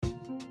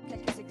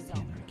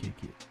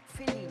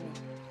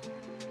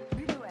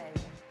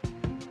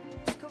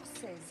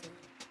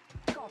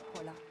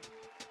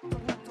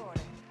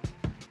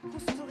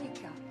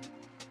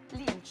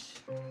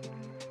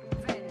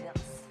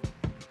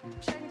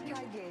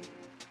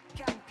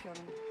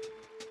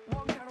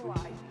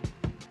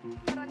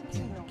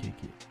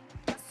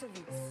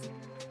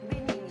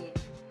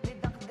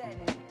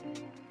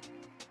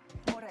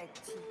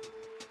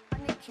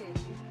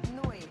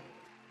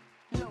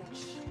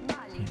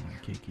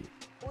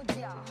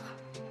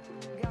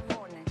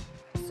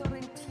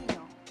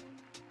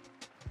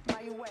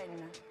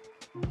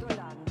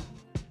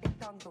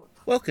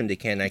Welcome to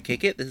Can I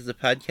Kick It? This is a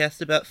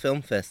podcast about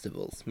film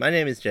festivals. My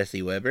name is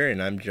Jesse Weber,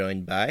 and I'm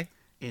joined by...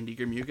 Andy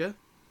Gramuga.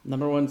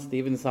 Number one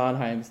Stephen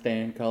Sondheim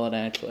stan, Colin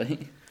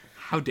Ashley.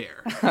 How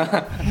dare.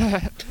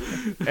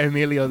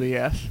 Emilio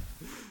Diaz.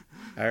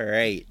 All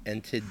right,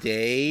 and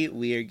today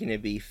we are going to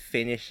be far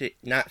from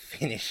close,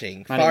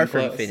 finishing.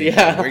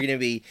 yeah. We're going to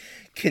be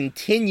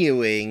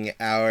continuing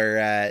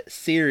our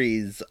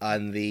series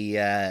on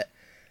the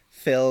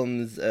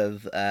films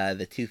of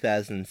the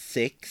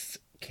 2006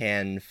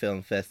 Cannes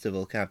Film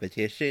Festival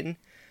competition.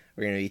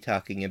 We're going to be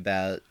talking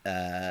about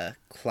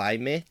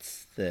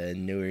Climates, the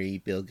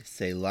Nuri Bilge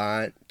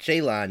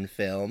Ceylan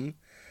film.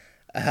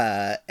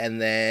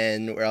 And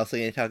then we're also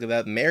going to talk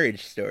about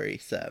Marriage Story,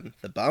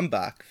 the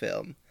Baumbach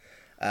film.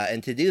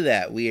 And to do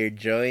that, we are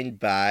joined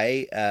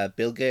by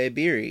Bilge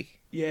Ebiri.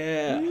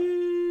 Yeah.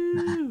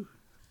 Woo!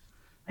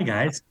 Hi,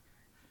 guys.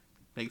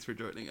 Thanks for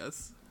joining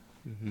us.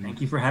 Mm-hmm. Thank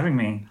you for having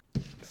me.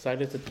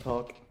 Excited to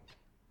talk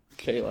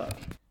Shayla.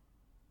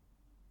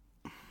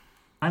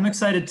 I'm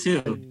excited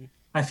too.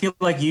 I feel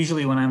like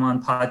usually when I'm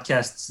on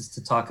podcasts is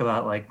to talk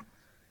about like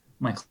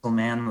Michael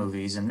Mann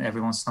movies, and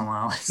every once in a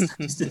while it's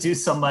nice to do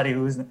somebody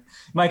who's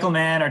Michael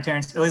Mann or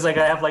Terrence. At least like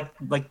I have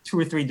like two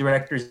or three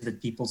directors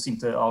that people seem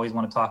to always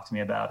want to talk to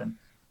me about, and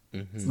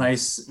it's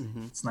nice.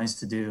 It's nice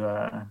to do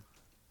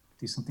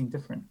something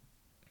different.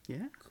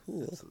 Yeah,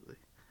 Cool. Absolutely.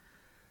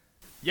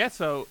 Yeah,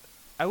 so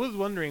I was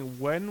wondering,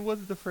 when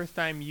was the first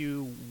time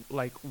you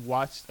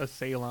watched a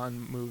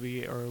Ceylan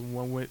movie, or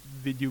when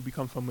did you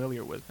become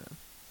familiar with him?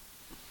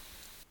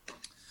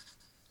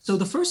 So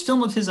the first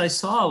film of his I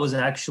saw was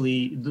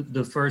actually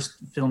the first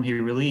film he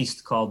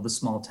released, called The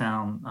Small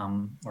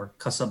Town, or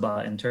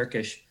Kasaba in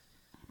Turkish.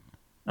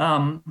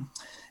 And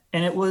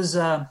it was,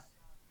 I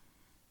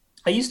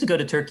used to go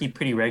to Turkey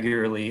pretty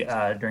regularly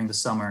during the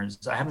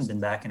summers. I haven't been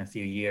back in a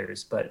few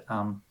years, but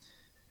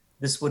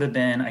this would have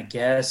been, I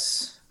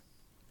guess,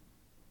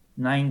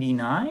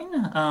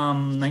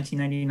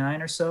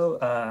 1999 or so.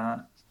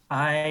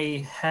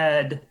 I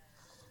had...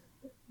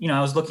 I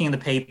was looking in the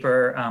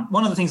paper.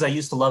 One of the things I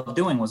used to love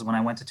doing was when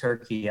I went to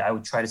Turkey, I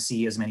would try to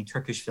see as many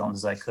Turkish films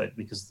as I could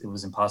because it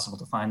was impossible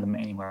to find them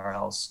anywhere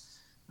else.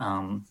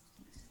 And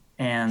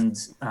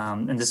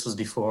this was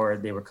before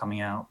they were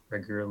coming out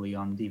regularly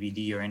on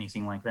DVD or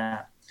anything like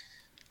that.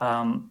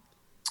 And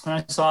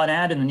I saw an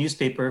ad in the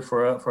newspaper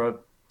for a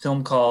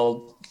film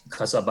called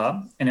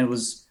Kasaba, and it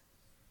was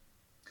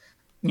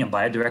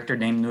by a director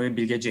named Nuri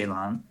Bilge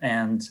Ceylan,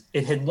 and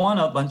it had won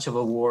a bunch of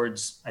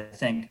awards, I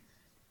think,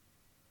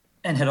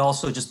 and had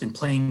also just been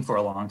playing for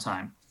a long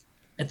time.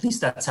 At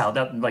least that's how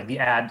the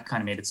ad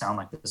kind of made it sound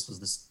like this was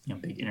this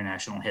big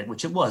international hit,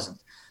 which it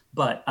wasn't.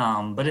 But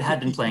it had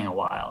been playing a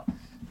while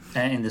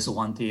in this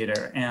one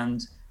theater,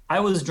 and I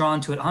was drawn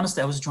to it.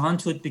 Honestly, I was drawn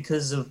to it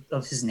because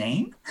of his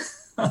name.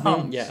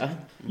 Yeah.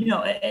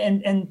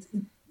 And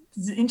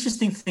the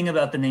interesting thing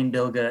about the name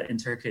Bilge in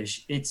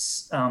Turkish,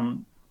 it's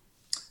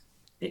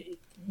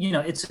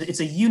it's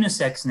a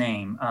unisex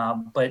name,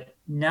 but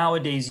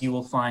nowadays you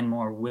will find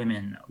more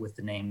women with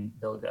the name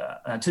Bilge.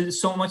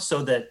 So much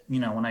so that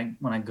when I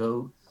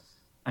go,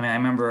 I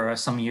remember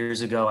some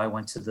years ago I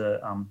went to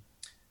the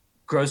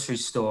grocery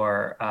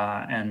store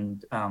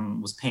and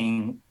was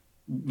paying,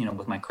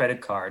 with my credit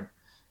card,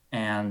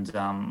 and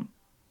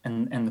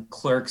the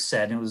clerk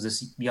said, and it was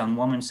this young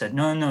woman said,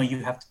 no,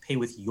 you have to pay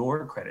with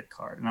your credit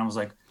card, and I was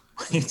like,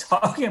 what are you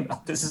talking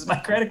about? This is my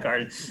credit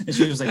card. And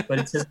she was like, but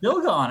it says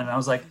Bilge on it. And I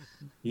was like,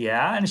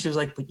 yeah. And she was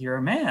like, but you're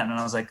a man. And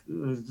I was like,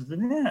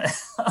 yeah.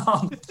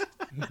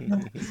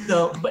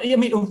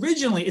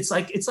 Originally it's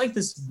like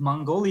this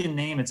Mongolian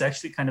name. It's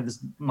actually kind of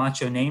this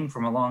macho name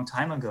from a long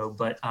time ago,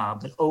 but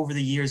over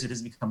the years it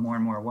has become more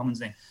and more a woman's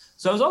name.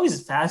 So I was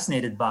always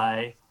fascinated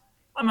by,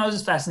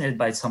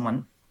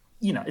 someone,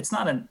 it's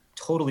not a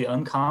totally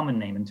uncommon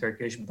name in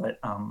Turkish, but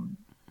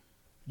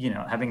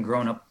having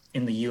grown up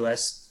in the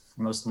US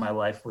for most of my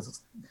life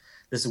with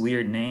this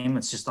weird name,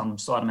 I'm just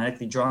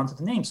automatically drawn to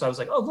the name. So I was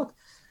like, oh, look,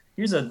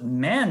 here's a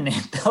man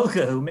named Bilge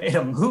who made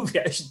a movie.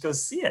 I should go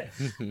see it.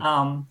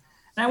 And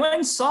I went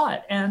and saw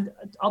it. And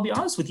I'll be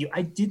honest with you,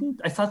 I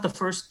thought the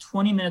first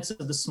 20 minutes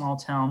of The Small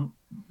Town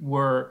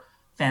were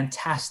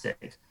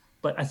fantastic,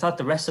 but I thought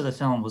the rest of the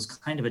film was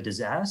kind of a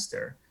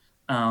disaster.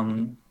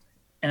 And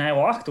I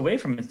walked away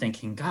from it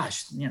thinking,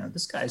 gosh,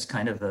 this guy's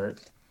kind of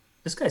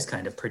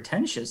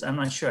pretentious. I'm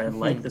not sure I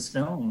like this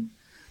film.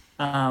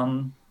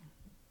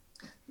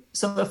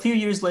 So a few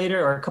years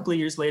later, or a couple of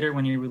years later,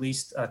 when he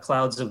released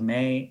Clouds of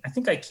May, I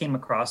think I came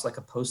across like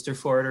a poster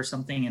for it or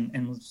something,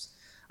 and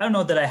I don't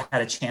know that I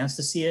had a chance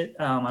to see it.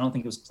 I don't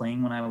think it was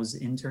playing when I was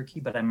in Turkey,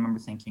 but I remember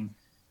thinking,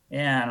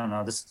 yeah, I don't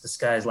know, this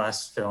guy's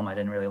last film I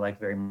didn't really like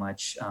very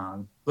much.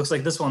 Looks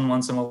like this one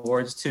won some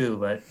awards too,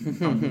 but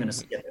I'm gonna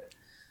skip it.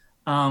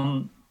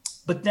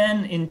 But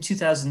then in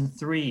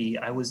 2003,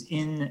 I was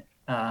in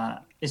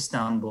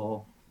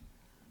Istanbul.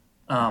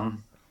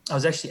 I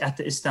was actually at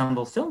the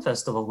Istanbul Film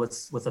Festival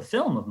with a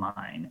film of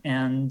mine,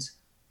 and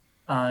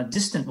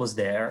Distant was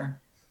there.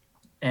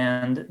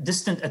 And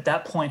Distant at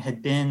that point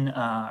had been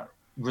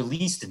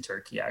released in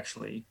Turkey,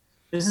 actually.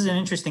 this is an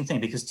interesting thing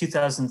because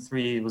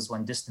 2003 was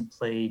when Distant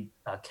played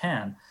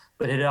Cannes,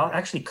 but it had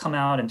actually come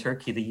out in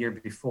Turkey the year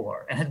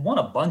before and had won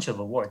a bunch of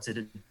awards. It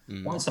had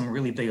won some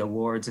really big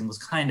awards and was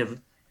kind of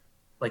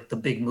like the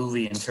big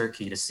movie in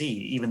Turkey to see,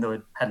 even though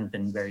it hadn't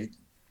been very,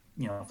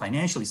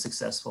 financially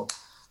successful.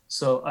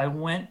 So I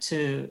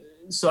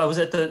was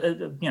at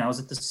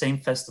the same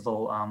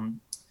festival,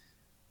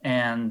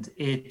 and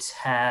it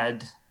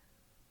had,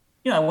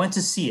 I went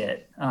to see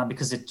it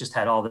because it just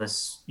had all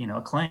this,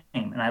 acclaim,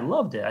 and I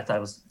loved it. I thought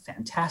it was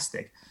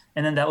fantastic.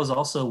 And then that was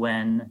also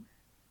when,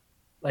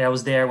 I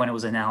was there when it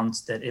was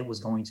announced that it was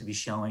going to be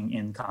showing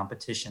in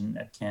competition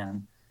at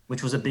Cannes,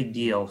 which was a big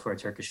deal for a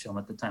Turkish film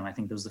at the time. I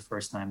think that was the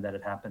first time that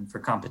it happened for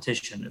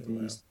competition, at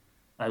least.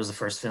 That was the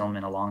first film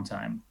in a long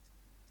time,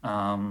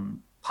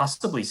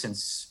 possibly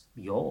since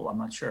Yol, I'm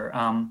not sure.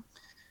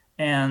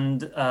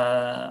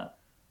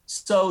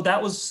 So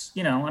that was,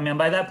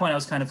 by that point I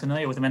was kind of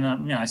familiar with him,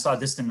 and I saw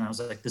Distant and I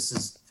was like, this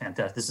is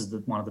fantastic. This is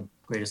one of the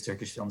greatest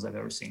Turkish films I've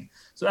ever seen.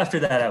 So after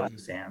that, I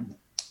was a fan.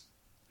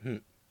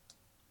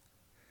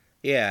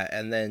 Yeah,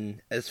 and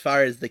then as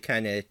far as the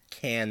kind of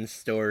Cannes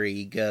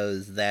story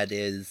goes,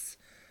 Distant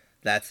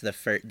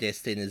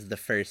is the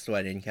first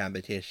one in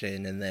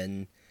competition, and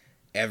then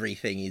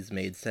everything he's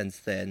made since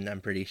then,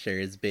 I'm pretty sure,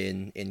 has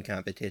been in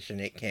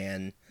competition at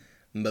Cannes.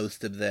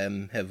 Most of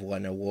them have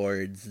won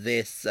awards.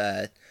 This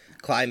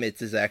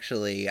Climates is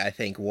actually, I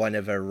think, one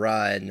of a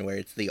run where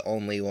it's the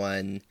only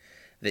one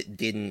that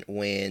didn't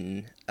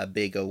win a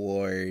big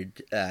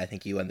award. I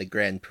think he won the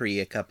Grand Prix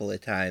a couple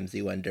of times.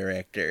 He won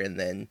director, and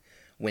then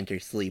Winter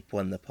Sleep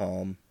won the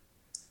Palm.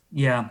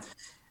 Yeah,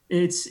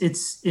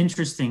 it's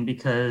interesting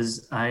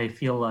because I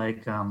feel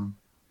like,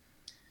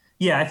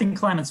 I think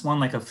Climates won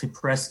like a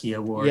Fipresci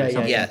award. Yeah, or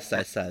something. Yes,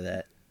 I saw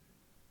that.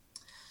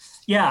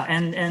 Yeah,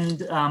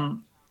 and I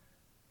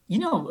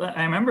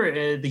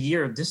remember the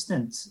year of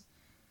Distant.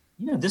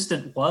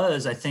 Distant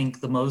was, I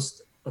think, the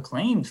most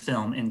acclaimed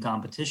film in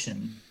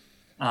competition,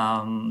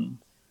 and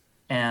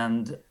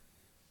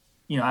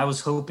I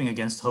was hoping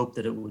against hope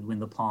that it would win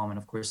the Palm, and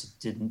of course it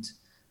didn't.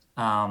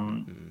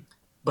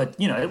 But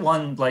it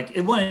won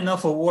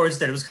enough awards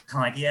that it was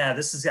kind of like, yeah,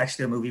 this is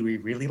actually a movie we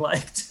really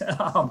liked.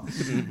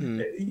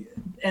 And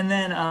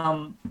then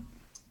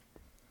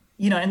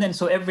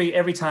so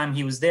every time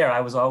he was there,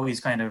 I was always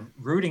kind of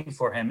rooting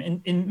for him.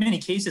 In many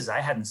cases,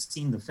 I hadn't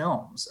seen the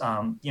films.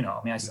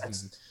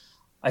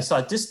 I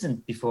saw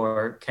Distant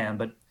before Cannes,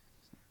 but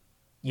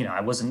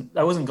I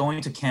wasn't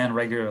going to Cannes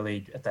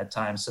regularly at that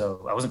time,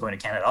 so I wasn't going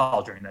to Cannes at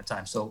all during that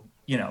time. So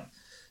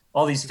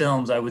all these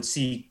films I would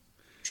see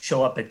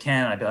show up at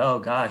Cannes, I'd go, oh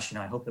gosh,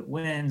 I hope it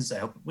wins. I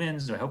hope it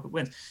wins. I hope it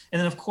wins. And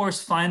then of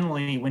course,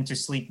 finally, Winter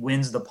Sleep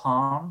wins the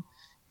Palm.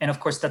 And of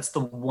course, that's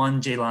the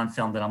one Ceylan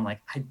film that I'm like,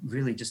 I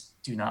really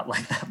just do not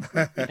like that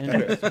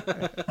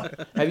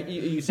movie.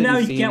 you said now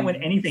you can't win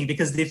anything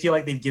because they feel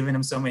like they've given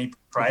him so many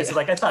prizes. Yeah.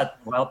 Like I thought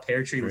Wild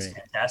Pear Tree was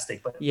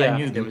fantastic, but I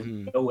knew there was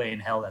no way in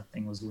hell that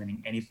thing was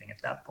winning anything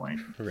at that point.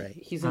 Right.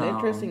 He's an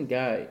interesting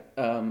guy.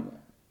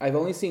 I've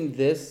only seen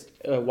this,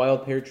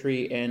 Wild Pear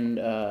Tree, and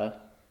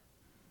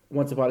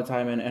Once Upon a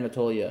Time in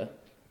Anatolia.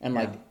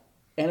 And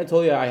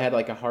Anatolia I had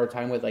like a hard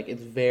time with. Like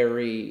it's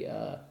very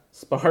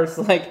sparse.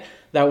 Like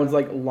that one's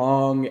like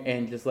long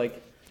and just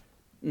like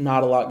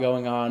not a lot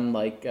going on.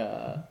 Like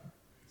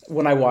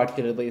when I watched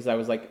it, at least I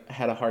was like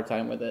had a hard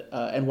time with it.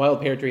 And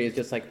Wild Pear Tree is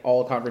just like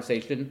all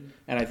conversation,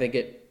 and I think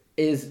it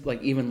is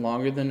like even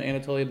longer than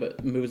Anatolia,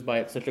 but moves by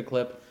at such a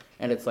clip,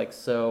 and it's like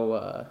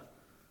so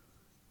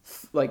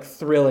like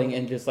thrilling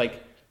and just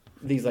like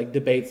these like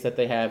debates that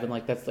they have, and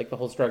like that's like the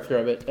whole structure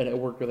of it, and it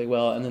worked really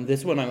well. And then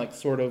this one, I'm like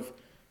sort of,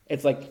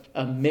 it's like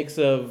a mix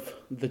of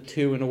the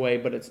two in a way,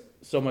 but it's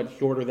so much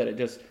shorter that it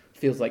just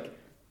feels like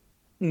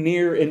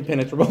near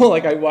impenetrable.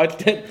 Like I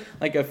watched it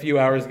like a few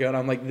hours ago, and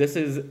I'm like, this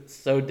is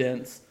so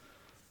dense.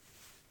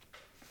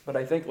 But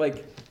I think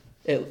like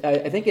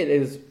I think it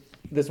is.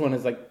 This one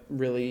is like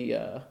really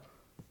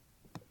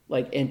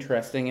like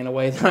interesting in a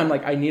way that I'm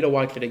like, I need to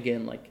watch it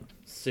again like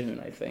soon.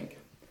 I think.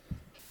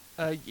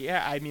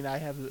 Yeah, I mean, I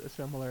have a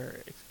similar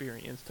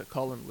experience to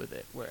Cullen with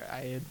it, where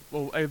I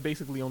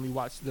basically only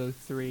watched those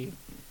three,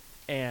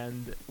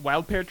 and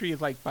Wild Pear Tree is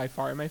like by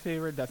far my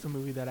favorite. That's a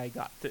movie that I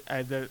got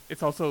to.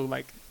 It's also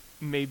like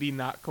maybe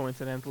not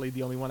coincidentally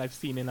the only one I've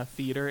seen in a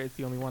theater. It's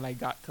the only one I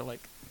got to like.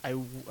 I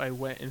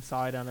went and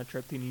saw it on a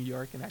trip to New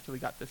York and actually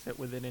got to sit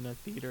with it in a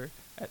theater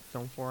at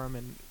Film Forum,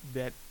 and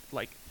that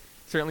like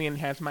certainly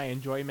enhanced my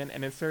enjoyment,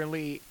 and it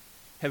certainly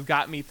has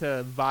got me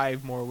to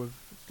vibe more with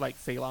like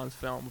Ceylan's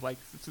films. Like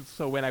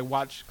so when I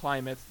watch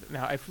Climates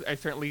now, I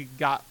certainly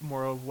got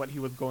more of what he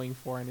was going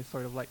for, and it's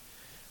sort of like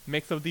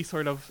mix of these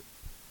sort of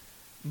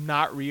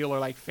not real or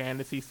like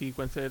fantasy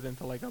sequences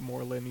into like a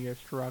more linear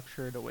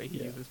structure, the way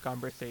he uses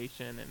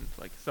conversation, and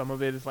like some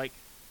of it is like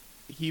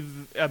he's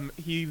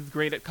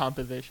great at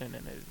composition,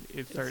 and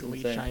it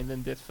certainly shined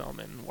in this film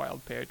and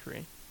Wild Pear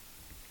Tree.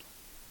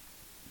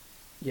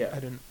 Yeah, I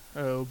don't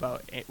know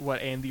about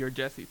what Andy or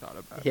Jesse thought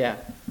about. Yeah.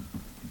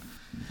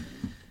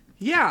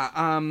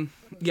 Yeah,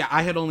 Yeah,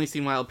 I had only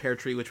seen Wild Pear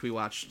Tree, which we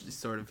watched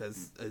sort of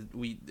as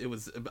it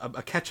was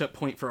a catch up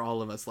point for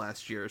all of us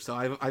last year. So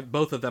I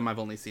both of them I've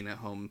only seen at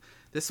home.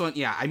 This one,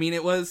 yeah, I mean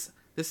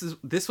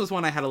this was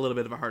one I had a little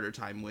bit of a harder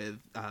time with.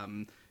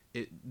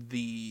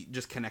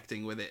 Just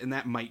connecting with it, and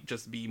that might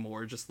just be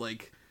more just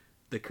like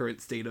the current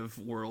state of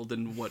world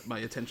and what my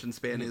attention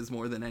span is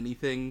more than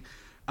anything.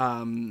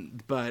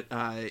 But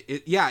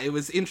it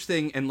was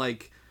interesting, and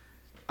like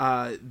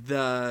I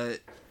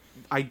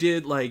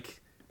did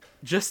like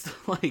just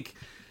like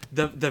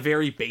the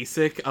very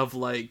basic of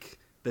like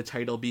the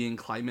title being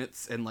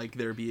climates and like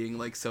there being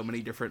like so many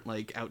different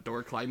like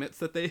outdoor climates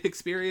that they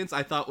experience.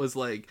 I thought was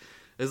like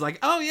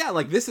oh yeah,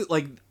 like this is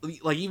like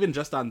even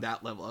just on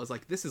that level I was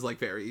like this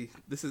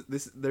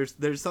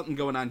there's something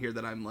going on here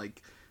that I'm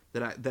like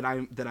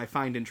that I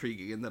find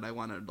intriguing and that I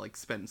want to like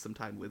spend some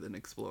time with and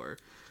explore.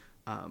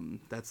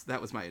 That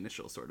was my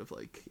initial sort of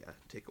like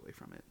takeaway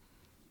from it.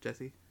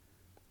 Jesse?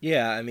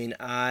 Yeah, I mean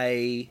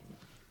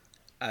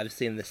I've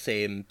seen the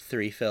same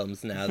 3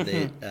 films now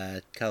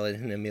that Cullen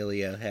and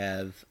Emilio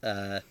have.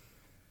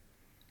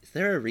 Is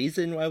there a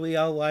reason why we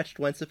all watched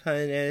Once Upon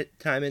a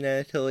Time in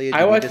Anatolia?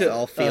 Did we just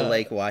all feel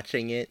like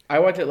watching it? I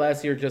watched it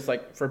last year just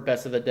like for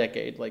best of the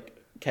decade, like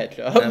catch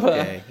up.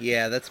 Okay,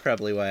 yeah, that's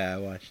probably why I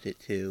watched it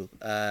too.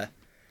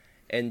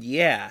 And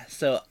yeah,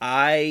 so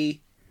I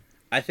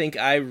think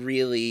I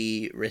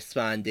really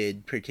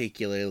responded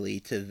particularly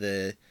to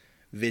the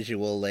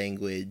visual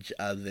language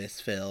of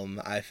this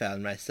film. I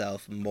found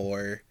myself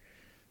more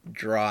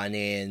drawn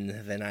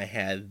in than I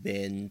have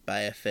been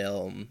by a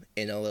film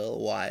in a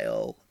little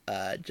while,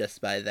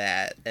 just by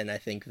that. And I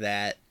think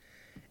that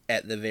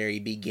at the very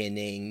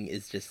beginning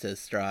is just so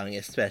strong,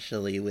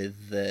 especially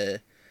with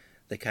the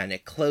kind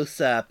of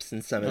close-ups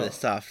and some of the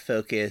soft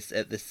focus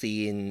at the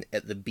scene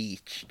at the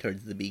beach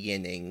towards the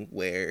beginning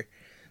where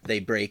they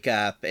break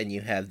up, and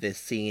you have this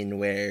scene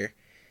where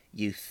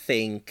you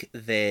think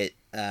that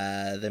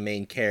the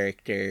main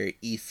character,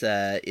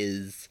 Issa,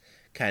 is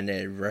kind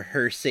of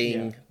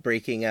rehearsing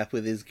breaking up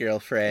with his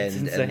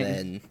girlfriend, and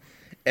then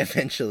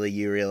eventually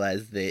you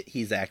realize that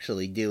he's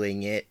actually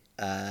doing it.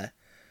 That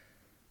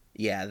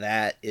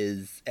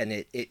is, and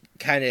it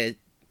kind of,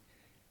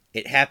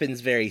 it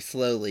happens very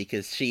slowly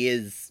because she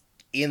is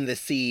in the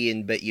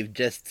scene, but you've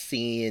just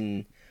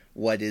seen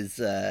what is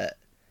a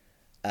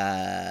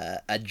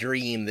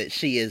dream that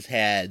she has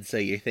had, so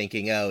you're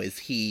thinking, oh, is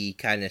he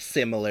kind of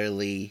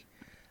similarly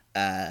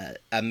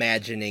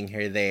imagining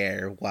her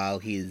there while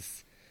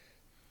he's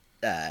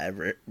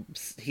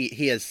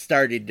he has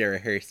started to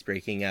rehearse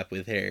breaking up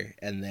with her,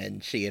 and then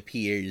she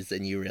appears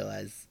and you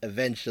realize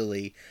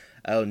eventually,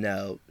 oh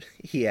no,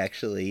 they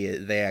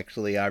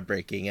actually are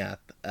breaking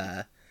up.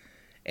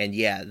 And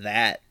yeah,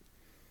 that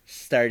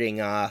starting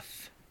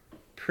off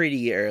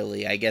pretty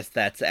early. I guess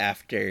that's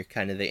after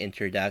kind of the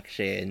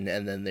introduction,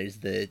 and then there's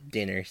the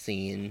dinner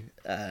scene.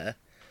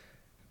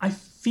 I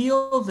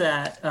feel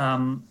that,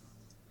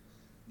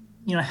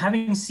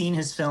 having seen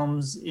his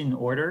films in the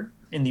order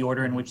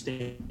in which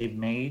they've been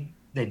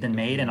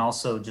made, and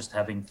also just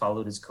having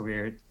followed his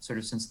career sort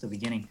of since the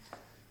beginning,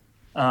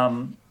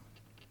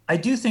 I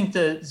do think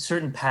that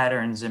certain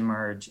patterns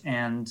emerge,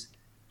 and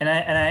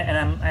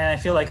I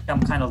feel like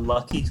I'm kind of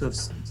lucky to have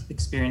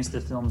experienced the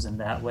films in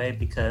that way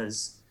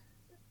because,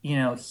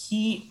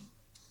 actually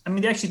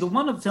the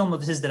one film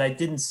of his that I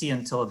didn't see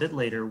until a bit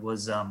later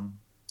was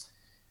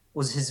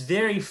his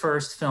very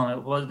first film.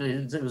 It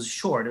was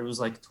short. It was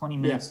like 20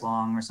 minutes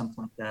long or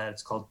something like that.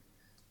 It's called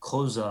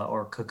Koza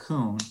or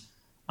Cocoon.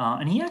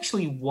 And he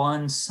actually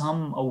won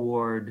some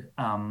award,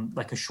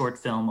 like a short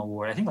film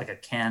award. I think like a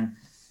Cannes.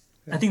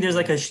 I think there's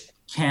like a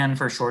Cannes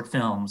for short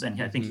films, and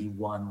I think he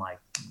won like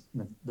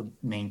the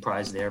main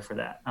prize there for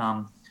that.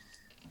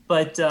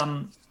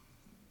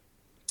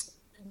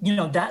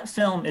 That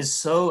film is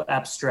so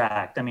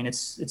abstract. I mean,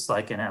 it's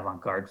like an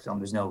avant-garde film.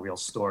 There's no real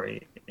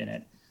story in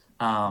it.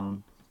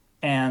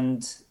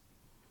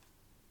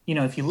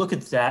 If you look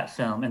at that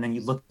film and then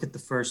you look at the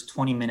first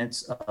 20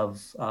 minutes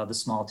of The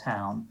Small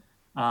Town,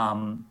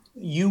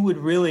 you would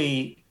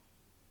really,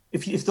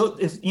 if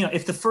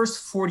the first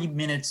 40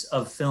 minutes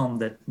of film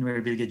that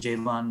Nuribilge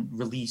Ceylan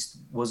released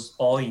was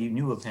all you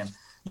knew of him,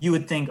 you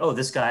would think, oh,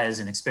 this guy is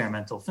an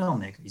experimental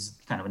filmmaker. He's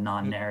kind of a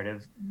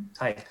non-narrative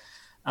type.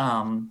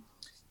 And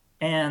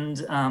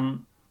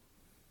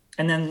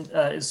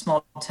then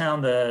Small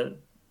Town, the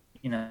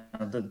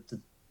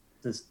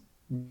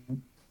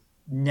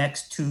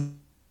next 2/3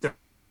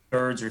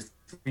 or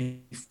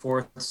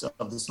 3/4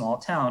 of The Small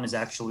Town is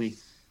actually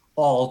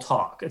all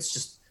talk. It's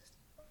just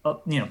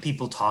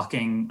people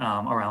talking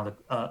around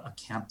a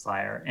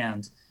campfire,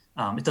 and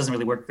it doesn't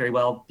really work very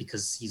well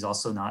because he's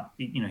also not,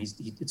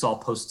 it's all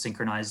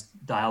post-synchronized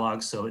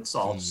dialogue, so it's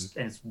all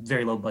and it's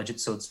very low budget,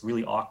 so it's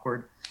really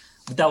awkward.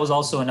 But that was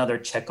also another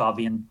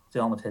Chekhovian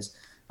film of his,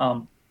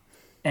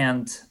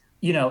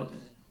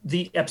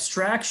 the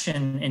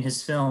abstraction in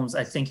his films,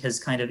 I think, has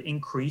kind of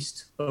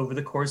increased over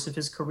the course of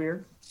his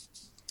career.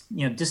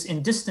 Just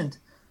in Distant,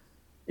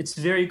 it's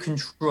very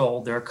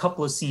controlled. There are a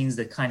couple of scenes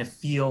that kind of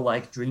feel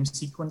like dream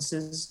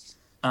sequences.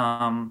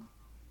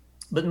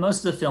 but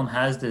most of the film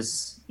has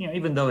this,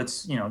 even though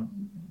it's,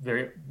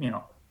 very,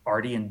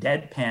 arty and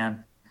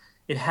deadpan,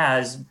 it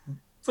has,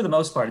 for the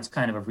most part, it's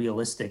kind of a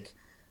realistic,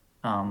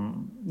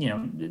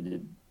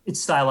 it's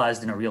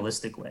stylized in a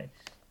realistic way.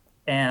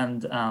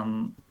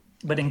 And,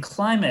 but in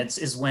Climates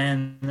is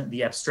when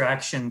the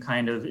abstraction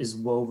kind of is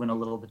woven a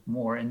little bit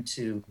more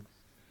into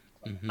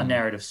a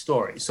narrative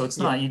story. So it's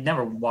not, you'd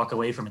never walk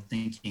away from it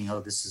thinking,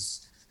 oh, this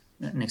is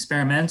an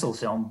experimental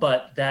film,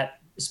 but that,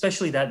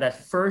 especially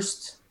that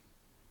first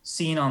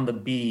scene on the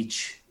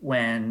beach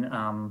when,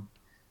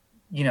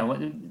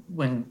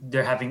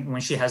 when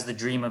she has the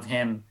dream of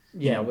him,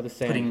 with the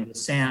sand. putting the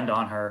sand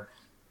on her,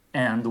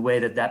 and the way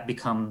that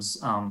becomes,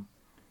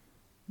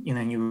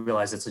 you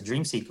realize it's a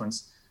dream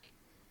sequence.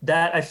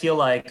 That I feel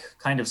like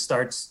kind of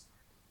starts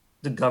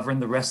to govern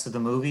the rest of the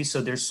movie. So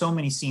there's so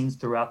many scenes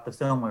throughout the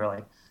film where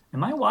like,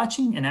 am I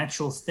watching an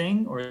actual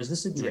thing or is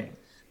this a dream?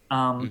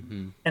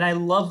 And I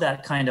love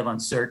that kind of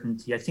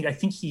uncertainty. I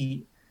think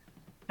he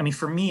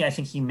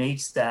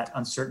makes that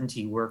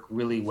uncertainty work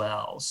really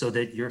well, so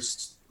that you're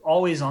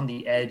always on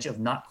the edge of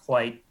not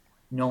quite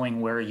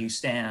knowing where you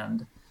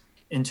stand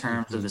in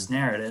terms of this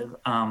narrative.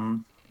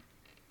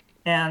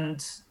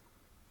 And,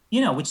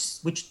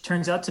 which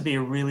turns out to be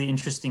a really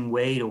interesting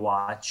way to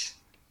watch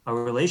a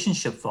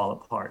relationship fall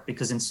apart,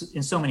 because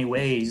in so many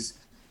ways,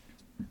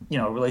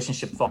 a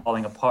relationship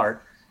falling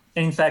apart.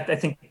 And in fact, I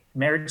think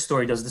Marriage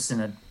Story does this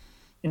in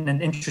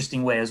an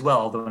interesting way as well,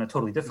 although in a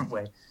totally different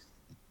way.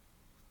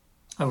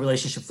 A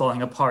relationship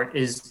falling apart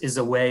is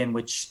a way in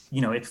which,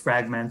 it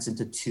fragments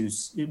into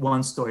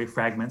one story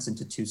fragments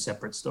into two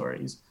separate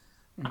stories.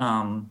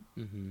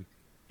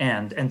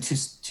 And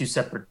two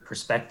separate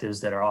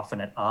perspectives that are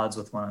often at odds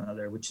with one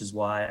another, which is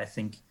why I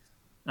think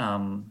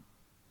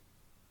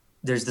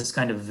there's this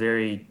kind of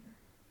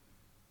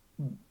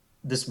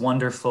this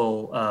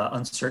wonderful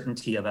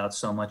uncertainty about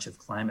so much of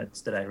Climates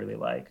that I really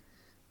like.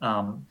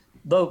 Though,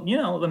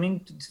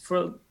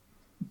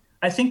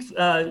 I think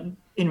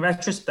in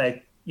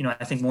retrospect,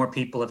 I think more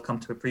people have come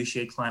to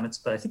appreciate Climates,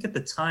 but I think at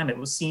the time it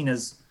was seen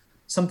as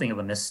something of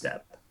a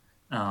misstep.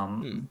 I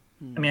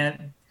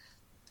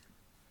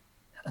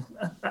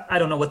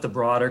don't know what the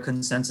broader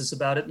consensus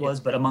about it was,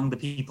 but among the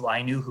people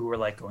I knew who were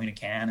like going to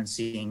Cannes and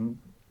seeing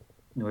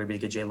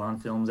Norvega Ceylan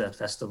films at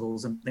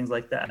festivals and things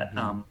like that,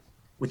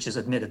 which is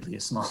admittedly a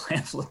small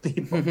handful of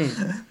people,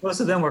 most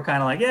of them were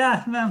kind of like,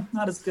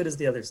 not as good as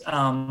the others.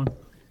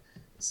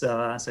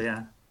 So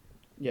yeah.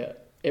 Yeah,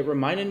 it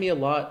reminded me a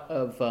lot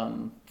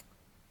of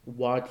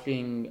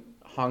watching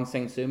Hong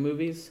Sang-soo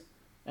movies,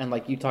 and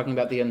like you talking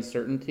about the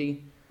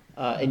uncertainty,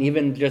 and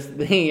even just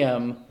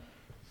the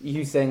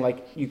you saying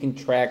like you can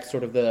track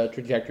sort of the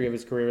trajectory of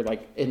his career,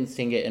 like in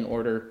seeing it in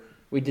order.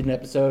 We did an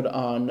episode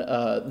on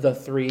the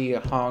 3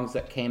 Hongs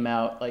that came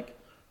out like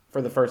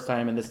for the first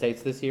time in the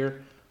States this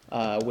year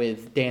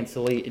with Dan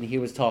Salit, and he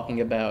was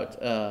talking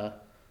about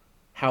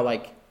how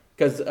like,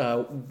 because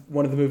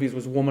one of the movies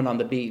was Woman on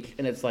the Beach,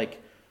 and it's like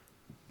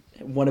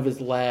one of his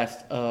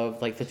last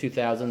of like the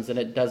 2000s, and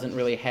it doesn't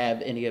really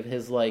have any of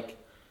his like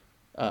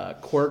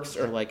quirks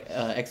or like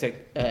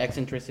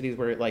eccentricities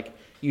where like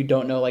you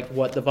don't know like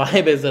what the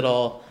vibe is at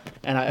all.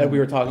 And we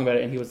were talking about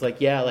it, and he was like,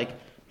 yeah, like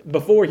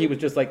before he was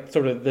just like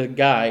sort of the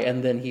guy,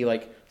 and then he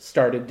like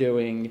started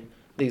doing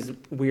these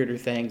weirder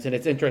things. And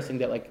it's interesting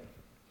that like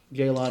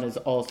Ceylan is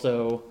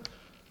also,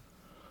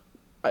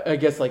 I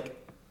guess like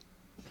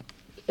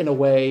in a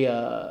way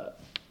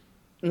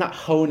not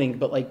honing,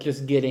 but like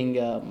just getting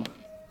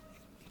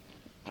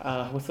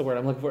what's the word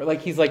I'm looking for?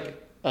 Like he's like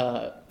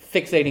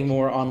fixating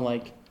more on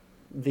like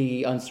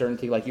the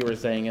uncertainty, like you were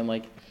saying, and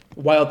like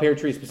Wild Pear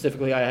Tree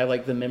specifically, I have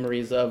like the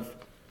memories of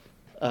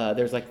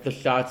there's like the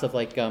shots of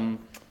like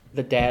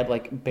the dad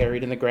like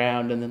buried in the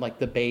ground, and then like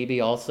the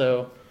baby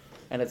also,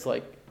 and it's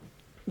like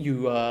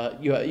you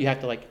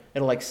have to like,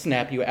 it'll like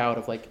snap you out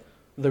of like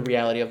the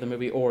reality of the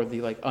movie or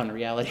the like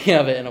unreality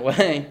of it in a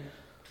way.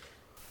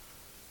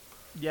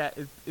 Yeah,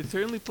 it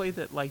certainly plays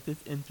at like this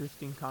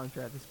interesting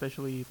contrast,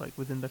 especially like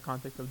within the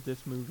context of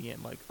this movie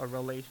and like a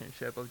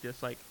relationship of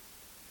just like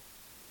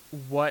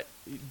what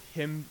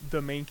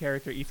the main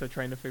character Issa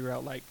trying to figure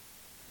out like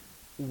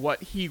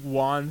what he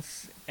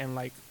wants and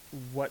like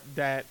what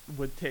that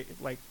would take,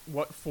 like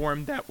what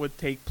form that would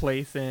take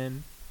place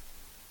in,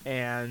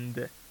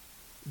 and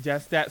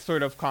just that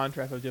sort of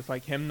contrast of just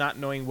like him not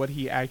knowing what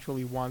he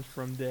actually wants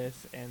from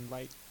this, and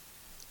like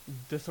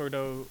the sort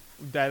of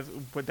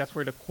that's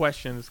where the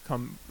questions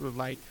come,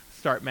 like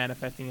start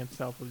manifesting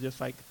itself of just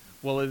like,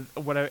 well,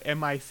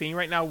 am I seeing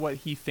right now what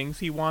he thinks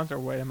he wants, or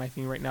what am I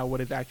seeing right now what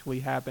is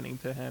actually happening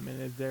to him,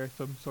 and is there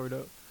some sort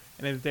of,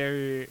 and is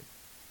there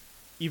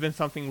even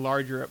something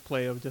larger at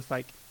play of just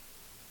like,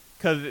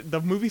 because the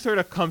movie sort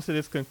of comes to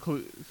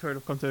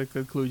the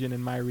conclusion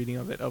in my reading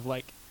of it of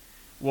like,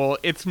 well,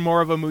 it's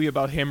more of a movie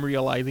about him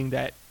realizing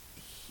that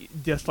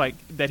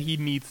that he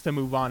needs to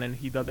move on and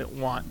he doesn't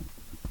want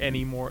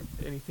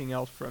anything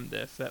else from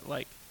this, that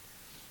like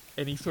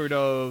any sort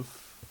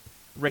of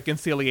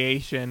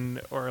reconciliation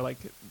or like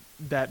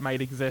that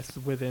might exist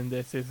within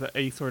this is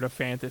a sort of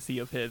fantasy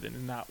of his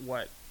and not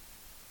what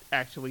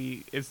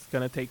actually is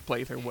going to take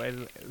place or what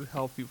is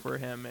healthy for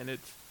him. And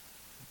it's,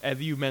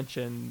 as you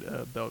mentioned,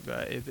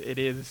 Bilga,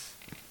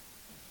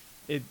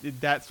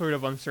 that sort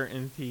of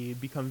uncertainty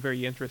becomes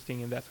very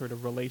interesting in that sort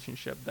of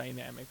relationship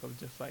dynamic of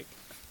just like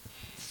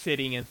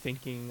sitting and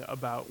thinking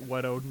about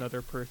what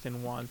another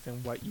person wants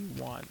and what you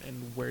want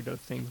and where those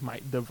things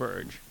might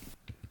diverge.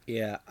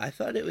 Yeah, I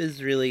thought it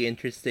was really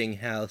interesting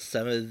how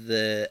some of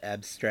the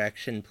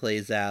abstraction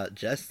plays out,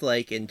 just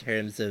like in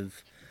terms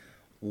of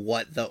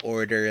what the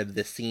order of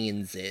the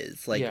scenes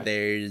is. Like,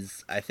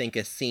 there's, I think,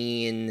 a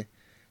scene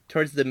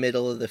towards the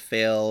middle of the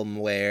film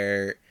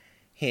where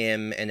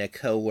him and a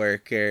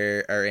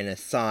coworker are in a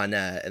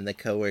sauna, and the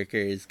coworker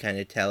is kind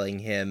of telling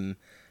him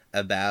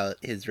about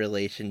his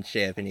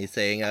relationship, and he's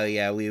saying, oh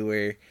yeah, we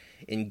were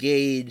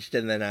engaged,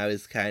 and then I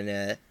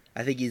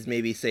think he's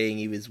maybe saying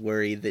he was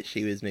worried that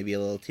she was maybe a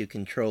little too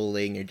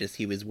controlling, or just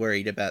he was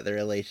worried about the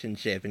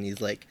relationship, and he's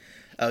like,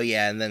 oh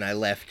yeah, and then I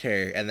left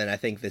her, and then I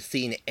think the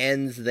scene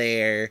ends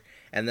there,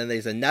 and then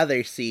there's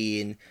another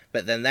scene,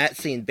 but then that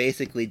scene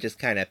basically just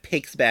kind of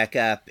picks back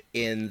up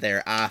in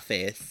their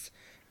office,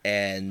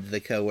 and the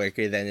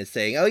coworker then is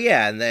saying, oh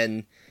yeah, and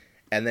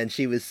then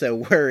she was so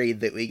worried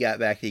that we got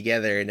back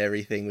together and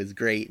everything was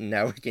great, and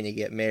now we're gonna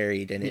get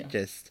married, and it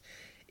just,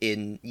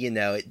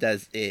 it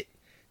does it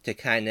to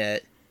kind of,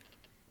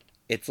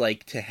 it's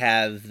like to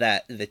have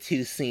that the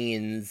two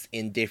scenes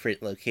in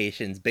different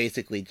locations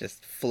basically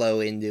just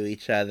flow into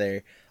each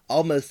other,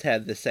 almost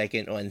have the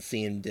second one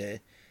seem to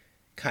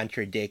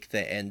contradict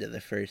the end of the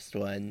first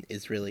one,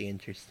 is really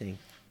interesting.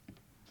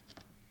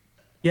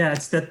 Yeah,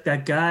 it's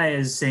that guy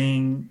is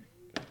saying,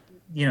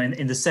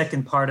 in the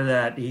second part of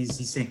that,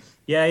 he's saying,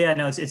 yeah,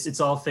 no, it's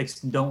all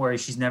fixed. Don't worry,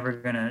 she's never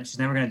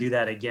gonna do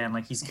that again.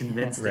 Like, he's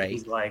convinced that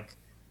he's like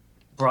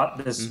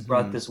brought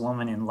this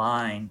woman in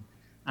line.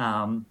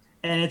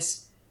 And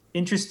it's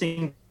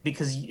interesting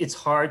because it's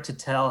hard to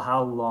tell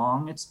how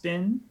long it's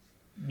been,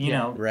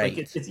 right. Like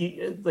it's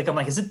like, I'm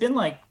like, has it been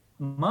like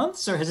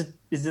months, or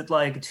is it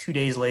like 2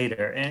 days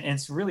later? And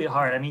it's really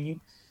hard. I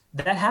mean,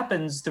 that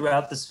happens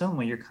throughout this film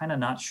where you're kind of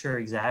not sure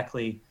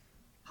exactly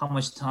how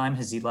much time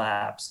has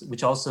elapsed,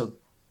 which I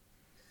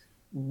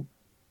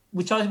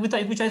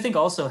think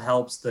also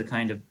helps the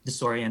kind of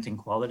disorienting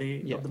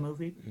quality of the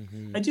movie.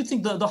 Mm-hmm. I do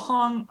think the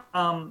Hong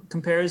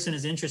comparison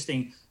is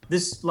interesting.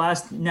 This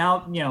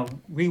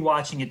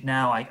rewatching it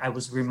now, I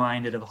was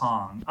reminded of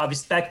Hong.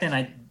 Obviously, back then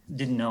I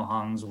didn't know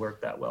Hong's work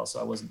that well,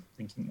 so I wasn't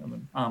thinking of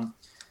him.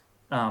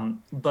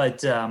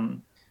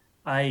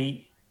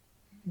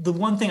 The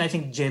one thing I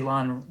think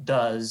Ceylan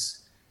does,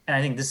 and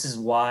I think this is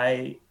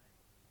why,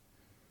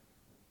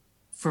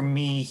 for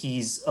me,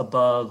 he's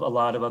above a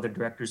lot of other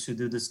directors who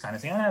do this kind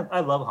of thing. I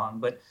love Hong,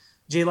 but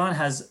Ceylan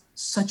has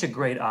such a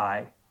great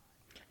eye.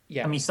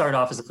 Yeah. I mean, he started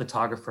off as a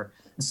photographer,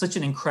 and such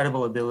an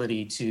incredible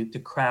ability to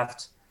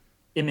craft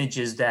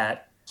images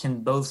that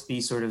can both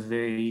be sort of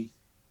very,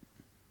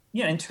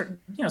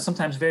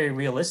 sometimes very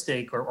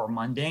realistic or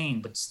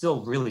mundane, but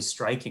still really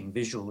striking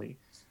visually,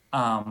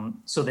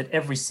 so that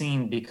every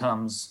scene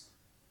becomes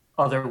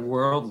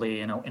otherworldly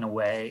in a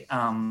way.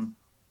 And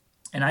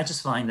I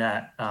just find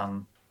that,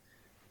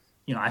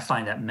 I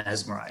find that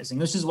mesmerizing,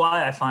 which is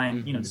why I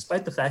find,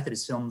 despite the fact that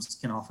his films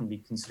can often be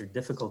considered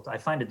difficult, I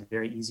find it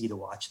very easy to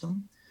watch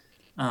them.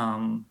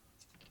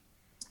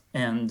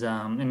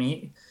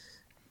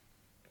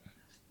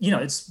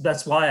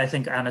 That's why I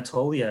think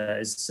Anatolia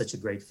is such a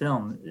great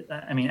film.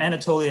 I mean,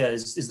 Anatolia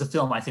is the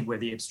film, I think, where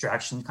the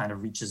abstraction kind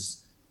of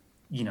reaches,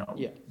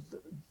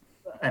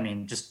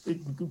 just it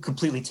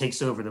completely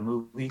takes over the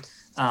movie.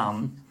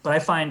 But I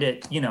find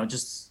it,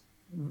 just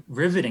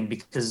riveting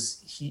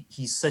because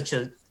he's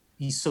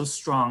so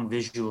strong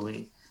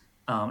visually,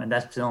 and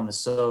that film is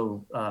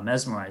so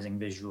mesmerizing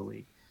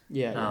visually.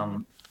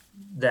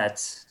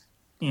 That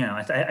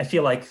I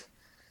feel like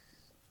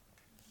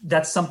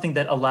that's something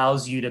that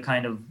allows you to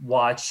kind of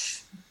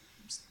watch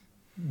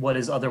what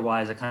is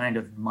otherwise a kind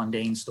of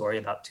mundane story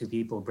about two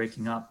people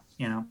breaking up.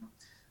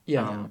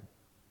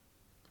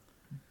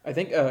 I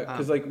think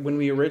because like when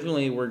we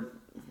originally were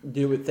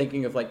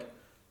thinking of like,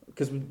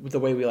 because the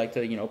way we like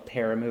to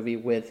pair a movie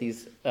with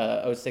these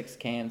 06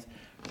 cans,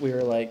 we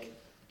were like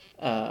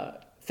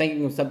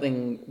thinking of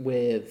something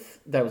with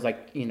that was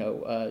like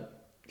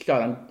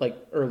shot on like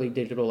early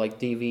digital like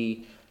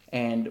DV,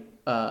 and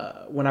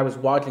when I was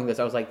watching this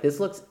I was like, this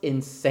looks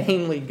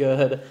insanely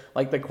good.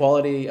 Like the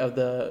quality of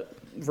the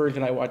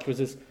version I watched was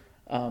just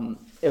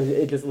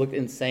it just looked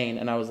insane,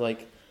 and I was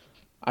like,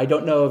 I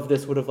don't know if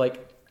this would have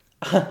like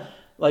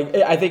like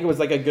I think it was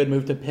like a good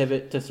move to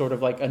pivot to sort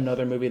of like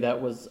another movie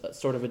that was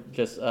sort of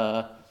just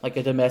like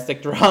a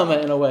domestic drama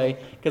in a way,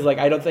 because like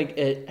I don't think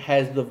it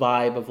has the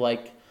vibe of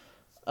like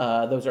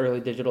those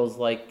early digitals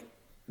like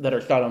that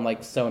are shot on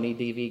like Sony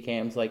DV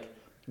cams. Like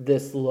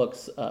this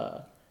looks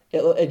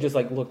it just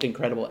like looked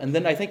incredible. And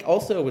then I think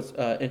also was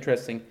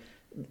interesting,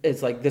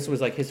 it's like this was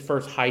like his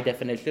first high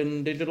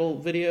definition digital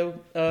video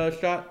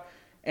shot.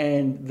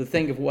 And the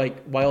thing of like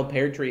Wild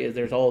Pear Tree is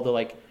there's all the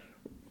like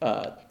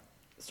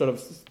sort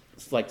of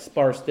like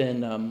sparsed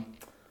in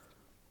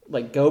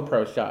like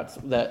GoPro shots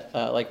that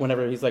like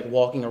whenever he's like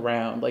walking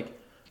around, like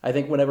I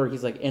think whenever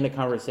he's like in a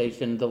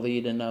conversation, the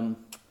lead in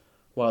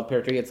Wild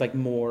Pear Tree, it's like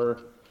more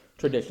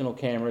traditional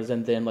cameras,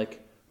 and then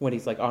like when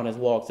he's like on his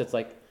walks, it's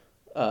like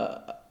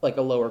a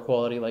lower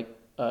quality like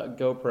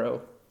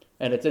GoPro,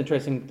 and it's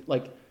interesting.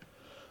 Like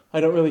I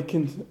don't really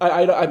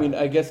I mean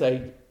I guess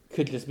I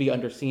could just be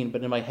underseen,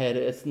 but in my head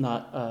it's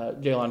not.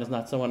 Jalon is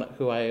not someone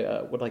who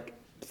I would like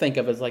think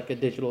of as like a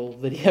digital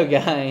video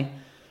guy,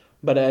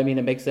 but I mean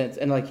it makes sense,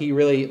 and like he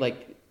really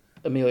like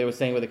Amelia was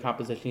saying with the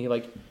composition, he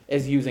like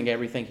is using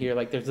everything here.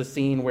 Like there's a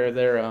scene where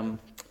they're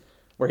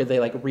where they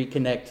like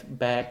reconnect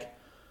back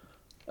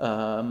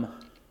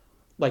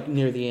like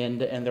near the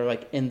end, and they're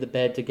like in the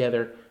bed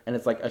together, and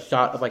it's like a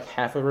shot of like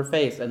half of her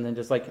face and then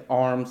just like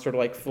arms sort of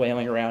like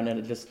flailing around, and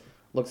it just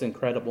looks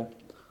incredible.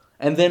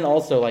 And then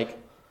also like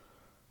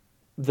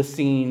the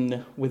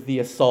scene with the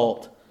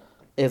assault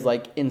is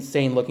like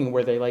insane looking,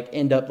 where they like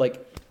end up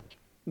like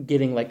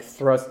getting like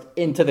thrust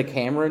into the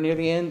camera near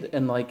the end,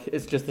 and like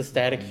it's just a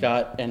static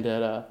shot, and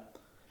it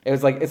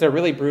was like it's a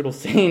really brutal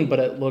scene, but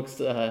it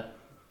looks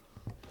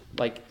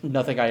like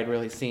nothing I had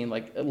really seen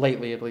like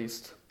lately, at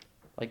least.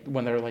 Like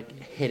when they're like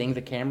hitting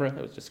the camera,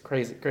 it was just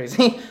crazy.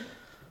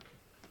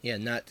 Yeah,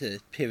 not to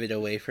pivot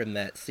away from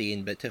that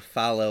scene, but to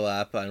follow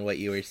up on what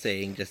you were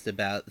saying just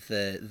about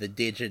the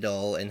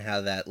digital and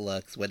how that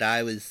looks. What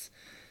I was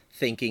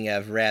thinking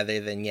of, rather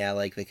than,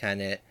 like the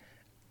kind of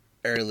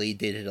early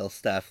digital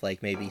stuff,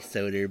 like maybe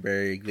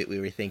Soderbergh that we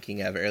were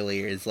thinking of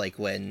earlier, is like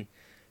when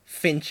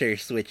Fincher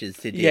switches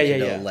to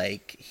digital. Yeah.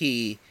 Like,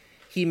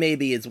 he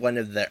maybe is one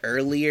of the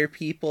earlier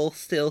people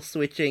still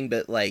switching,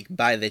 but like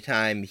by the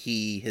time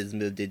he has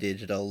moved to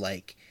digital,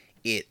 like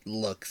it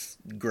looks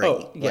great.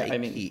 Oh, yeah, like, I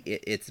mean,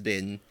 it's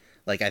been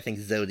like, I think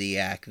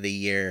Zodiac the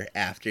year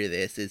after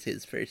this is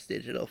his first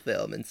digital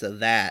film, and so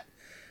that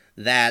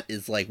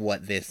is like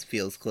what this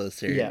feels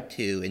closer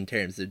to in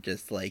terms of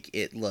just like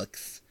it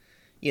looks,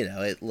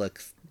 it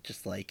looks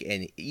just like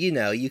any,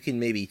 you can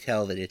maybe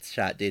tell that it's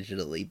shot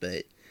digitally,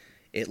 but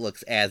it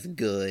looks as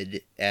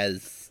good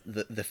as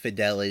the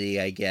fidelity,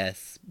 I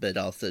guess, but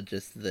also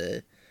just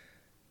the,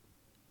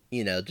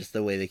 just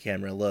the way the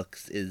camera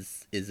looks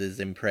is as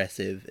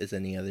impressive as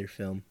any other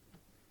film.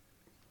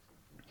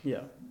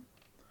 Yeah.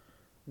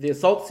 The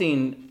assault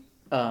scene,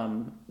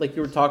 like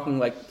you were talking,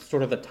 like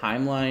sort of the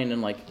timeline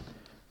and like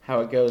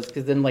how it goes,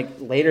 because then like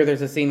later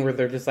there's a scene where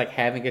they're just like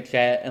having a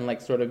chat and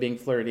like sort of being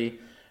flirty,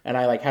 and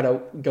I like had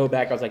to go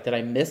back. I was like, did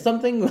I miss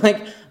something?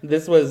 Like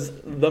this was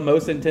the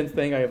most intense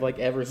thing I've like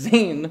ever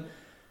seen.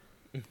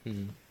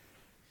 Mm-hmm.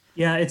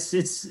 Yeah, it's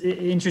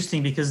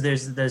interesting because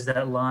there's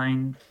that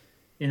line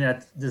in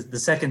that the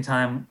second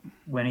time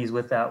when he's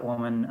with that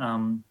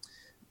woman,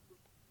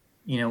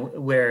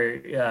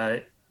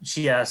 where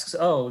she asks,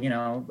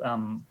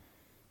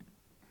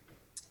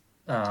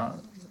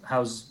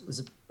 how's, is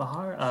it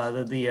Bahar?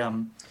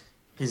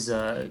 His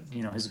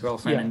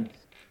girlfriend, Yeah.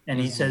 and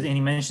he says, and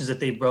he mentions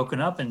that they've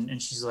broken up,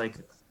 and she's like,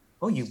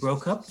 oh, you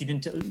broke up? You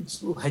didn't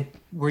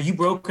were you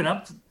broken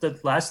up the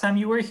last time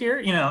you were here?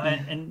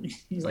 And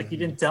he's like, you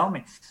didn't tell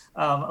me.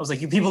 I was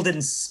like, you people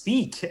didn't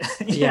speak.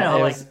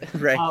 Right.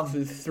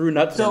 Through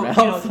nuts so, in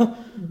her mouth.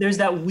 There's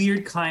that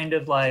weird kind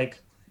of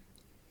like,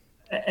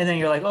 and then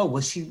you're like, oh,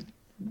 was she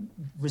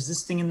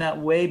resisting in that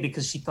way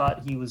because she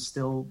thought he was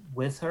still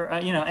with her?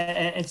 And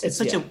it's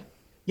such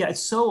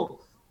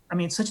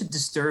it's such a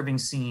disturbing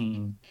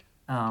scene.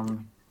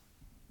 And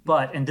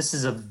this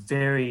is a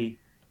very,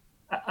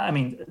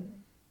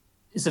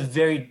 it's a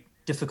very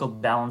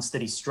difficult balance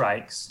that he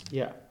strikes.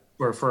 Yeah.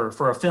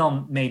 For a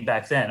film made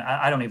back then.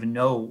 I don't even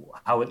know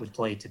how it would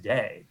play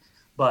today,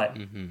 but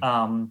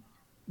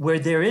where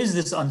there is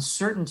this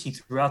uncertainty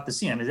throughout the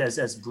scene. I mean,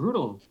 as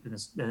brutal and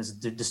as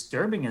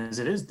disturbing as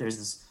it is, there's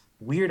this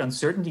weird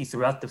uncertainty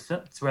throughout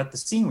the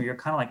scene where you're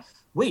kind of like,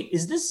 wait,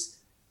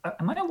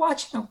 am I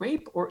watching a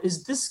rape, or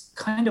is this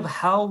kind of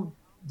how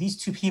these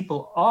two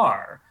people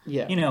are?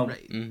 Yeah.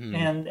 Right. Mm-hmm.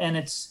 And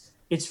it's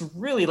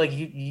really like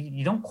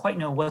you don't quite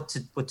know what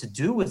to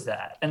do with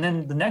that. And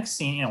then the next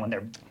scene,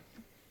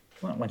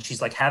 when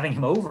she's like having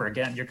him over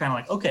again, you're kind of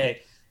like,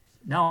 okay,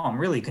 now I'm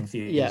really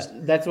confused. Yeah,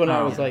 that's when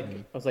I was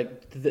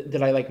like,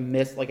 did I like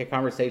miss like a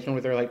conversation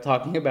where they're like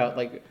talking about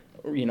like,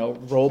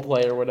 role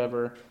play or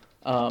whatever?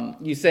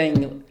 You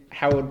saying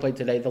how it would play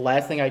today. The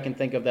last thing I can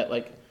think of that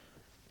like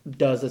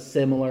does a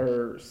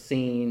similar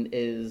scene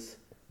is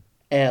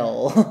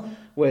Elle,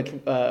 which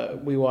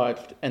we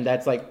watched, and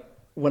that's like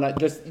when I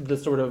just the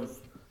sort of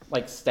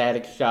like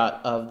static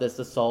shot of this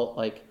assault,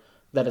 like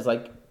that is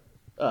like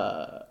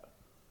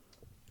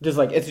just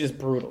like it's just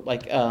brutal.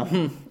 Like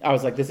I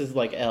was like, this is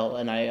like Elle,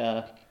 and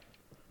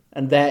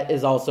and that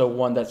is also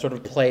one that sort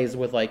of plays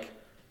with like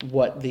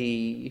what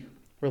the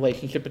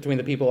relationship between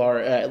the people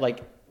are,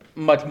 like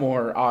much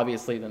more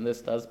obviously than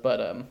this does.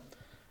 But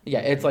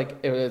it's like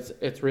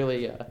it's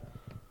really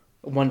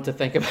one to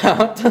think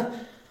about.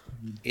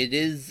 It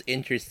is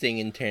interesting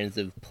in terms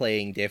of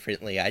playing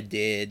differently. I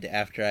did,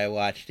 after I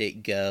watched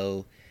it,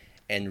 go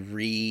and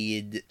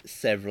read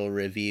several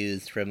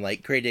reviews from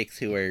like critics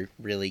who are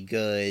really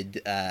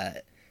good,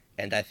 and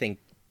and I think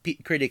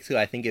critics who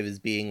I think of as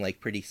being like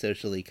pretty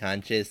socially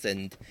conscious,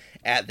 and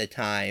at the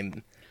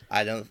time,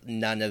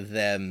 none of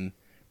them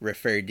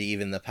referred to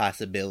even the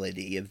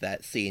possibility of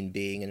that scene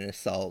being an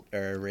assault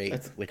or a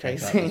rape, which I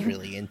thought was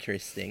really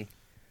interesting.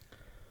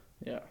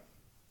 Yeah.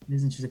 It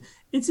is interesting.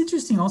 It's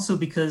interesting also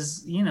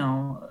because, he,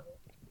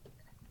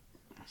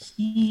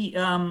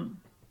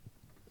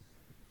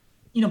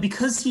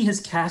 because he has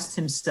cast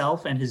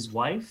himself and his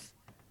wife,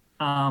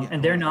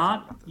 and they're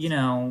not,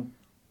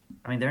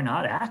 they're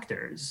not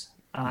actors.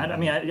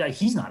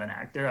 He's not an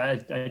actor.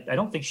 I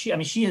don't think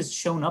she has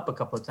shown up a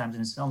couple of times in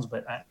his films,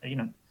 but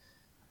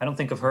I don't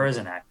think of her as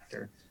an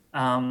actor.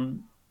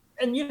 And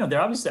they're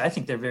obviously, I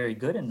think they're very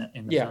good in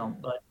the film,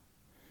 but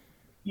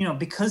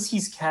because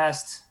he's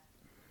cast,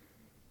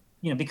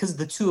 because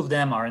the two of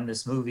them are in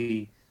this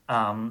movie,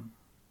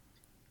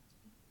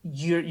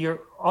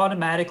 you're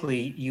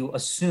automatically, you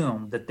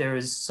assume that there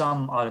is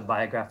some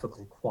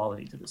autobiographical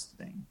quality to this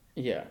thing.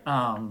 Yeah.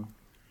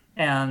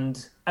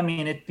 And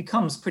it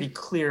becomes pretty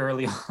clear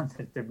early on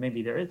that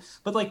there is,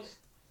 but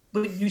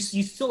you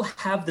still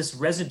have this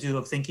residue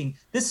of thinking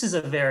this is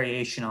a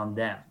variation on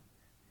them.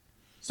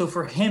 So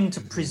for him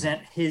to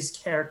present his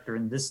character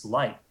in this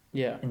light,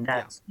 in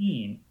that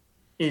scene,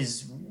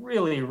 is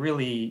really,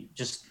 really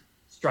just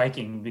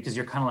striking, because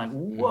you're kind of like,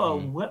 whoa,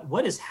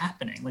 what is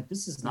happening? Like,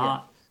 this is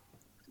not,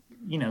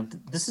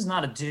 this is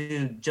not a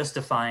dude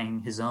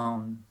justifying his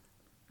own,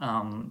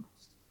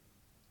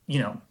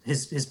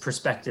 his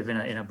perspective in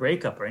a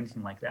breakup or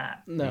anything like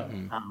that. No.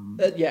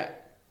 Yeah,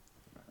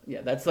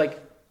 that's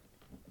like,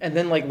 and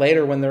then like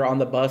later when they're on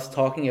the bus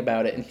talking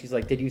about it, and she's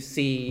like, "Did you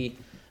see,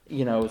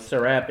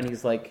 Sarep?" And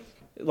he's like,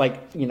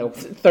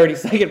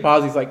 30-second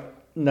pause. He's like,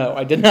 "No,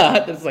 I did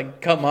not." It's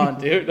like, come on,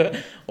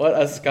 dude, what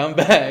a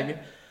scumbag.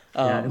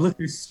 Look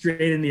her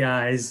straight in the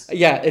eyes.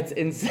 Yeah, it's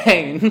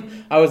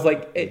insane. I was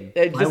like,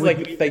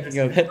 thinking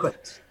of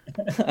it.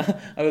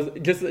 I was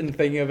just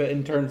thinking of it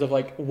in terms of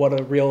like what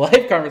a real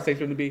life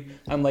conversation would be.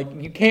 I'm like,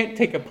 you can't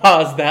take a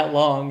pause that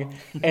long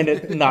and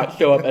it not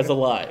show up as a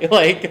lie.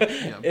 Like,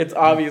 it's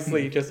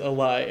obviously just a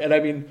lie. And I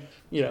mean,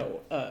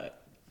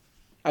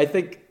 I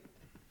think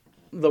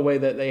the way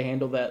that they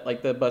handle that,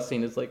 like the bus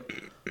scene, is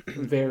like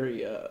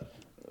very,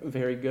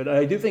 very good.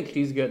 I do think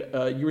she's good.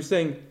 You were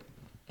saying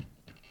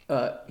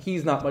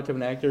he's not much of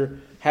an actor.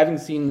 Having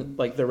seen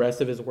like the rest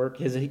of his work,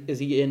 is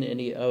he in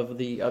any of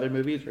the other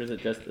movies, or is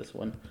it just this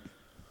one?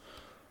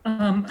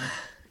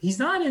 He's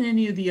not in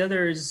any of the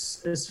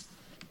others.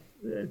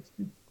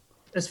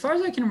 As far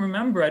as I can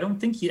remember, I don't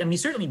think he. He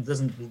certainly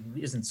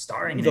isn't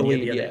starring in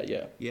any of the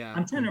other. Yeah.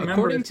 I'm trying to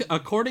remember.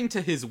 According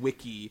to his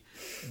wiki,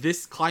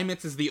 this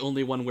Climax is the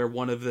only one where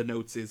one of the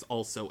notes is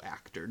also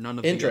actor. None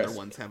of the other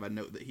ones have a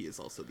note that he is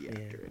also the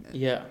actor in it.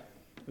 Yeah,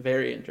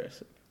 very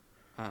interesting.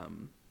 Go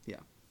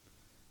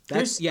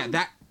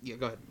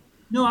ahead.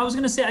 No, I was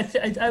gonna say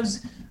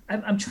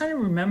I'm trying to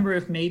remember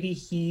if maybe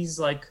he's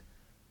like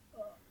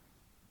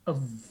a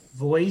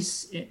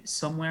voice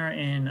somewhere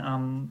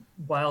in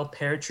Wild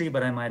Pear Tree,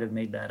 but I might have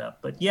made that up.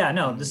 But yeah,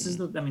 no, this is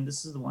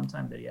the one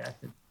time that he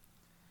acted.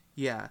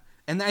 Yeah,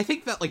 and I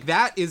think that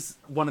that is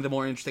one of the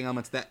more interesting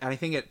elements that, and I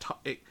think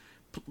it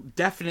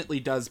definitely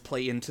does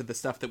play into the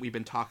stuff that we've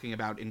been talking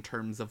about in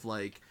terms of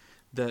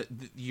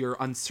your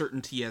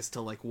uncertainty as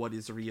to what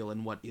is real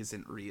and what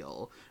isn't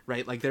real,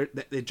 right?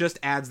 It just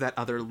adds that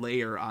other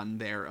layer on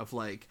there of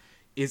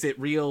is it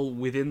real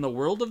within the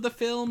world of the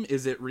film?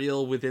 Is it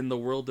real within the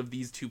world of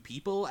these two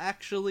people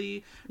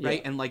actually,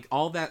 right? And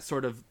all that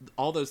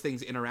all those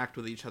things interact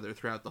with each other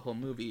throughout the whole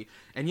movie.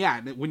 And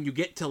when you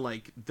get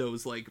to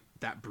those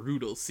that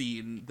brutal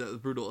scene, the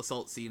brutal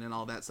assault scene and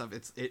all that stuff,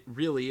 it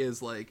really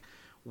is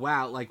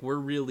wow, we're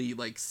really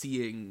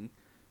seeing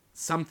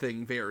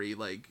something very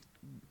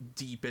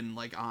deep and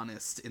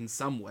honest in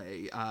some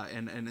way,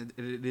 and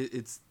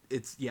it's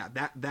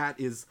that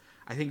is,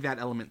 I think that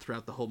element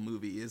throughout the whole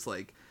movie is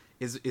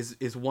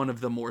is one of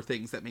the more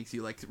things that makes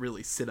you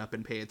really sit up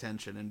and pay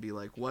attention and be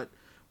what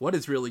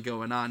is really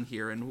going on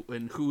here, and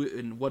who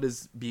and what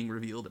is being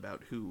revealed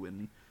about who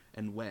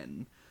and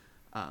when.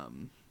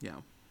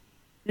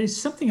 There's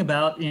something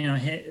about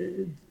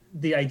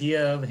the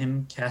idea of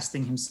him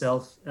casting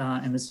himself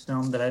in this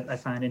film that I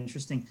find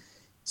interesting.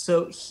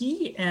 So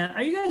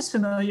are you guys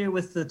familiar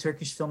with the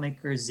Turkish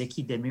filmmaker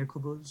Zeki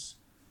Demirkubuz?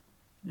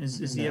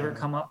 Has he ever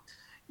come up?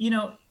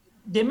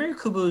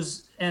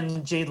 Demirkubuz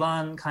and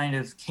Ceylan kind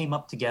of came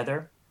up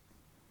together.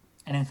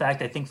 And in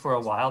fact, I think for a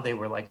while they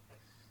were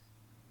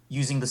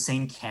using the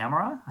same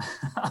camera.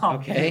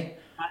 Okay.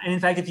 And in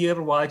fact, if you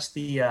ever watch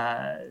the,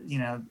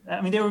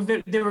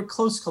 they were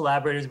close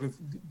collaborators,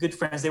 good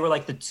friends. They were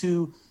the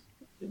two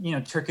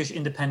Turkish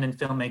independent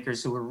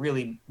filmmakers who were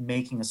really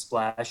making a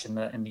splash in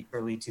the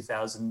early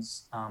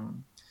 2000s,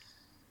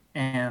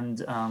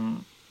 and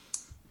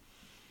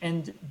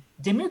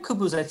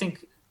Demirkubuz, I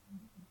think,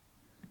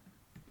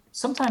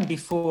 sometime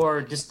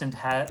before Distant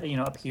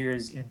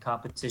appears in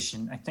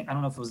competition. I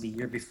don't know if it was the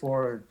year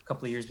before or a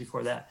couple of years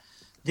before that.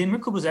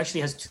 Demirkubuz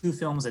actually has 2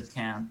 films at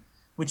Cannes,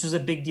 which was a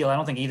big deal. I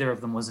don't think neither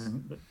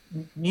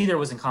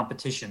was in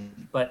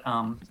competition, but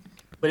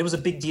but it was a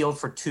big deal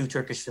for two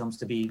Turkish films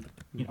to be,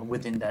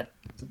 within that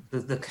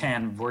the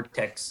Cannes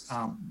vortex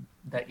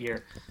that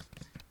year,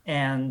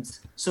 and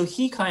so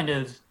he kind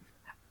of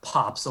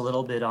pops a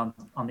little bit on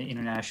the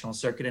international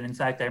circuit. And in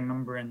fact, I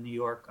remember in New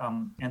York,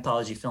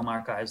 Anthology Film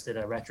Archives did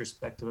a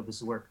retrospective of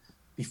his work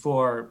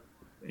before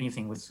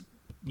anything was,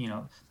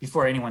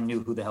 before anyone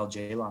knew who the hell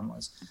Ceylan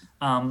was,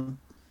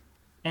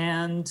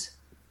 and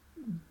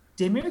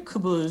Demir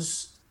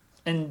Kubuz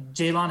and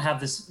Ceylan have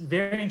this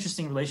very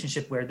interesting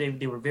relationship where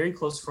they were very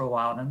close for a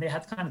while, and then they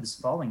had kind of this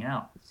falling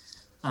out.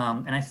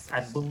 And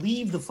I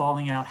believe the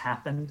falling out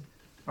happened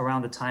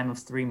around the time of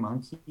Three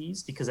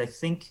Monkeys, because I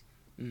think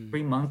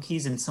Three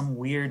Monkeys in some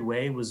weird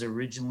way was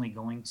originally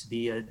going to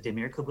be a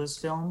Demir Kubuz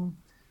film.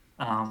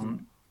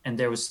 And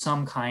there was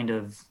some kind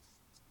of,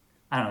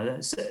 I don't know,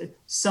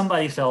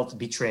 somebody felt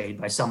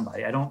betrayed by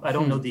somebody. I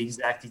don't know the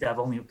exact detail. I've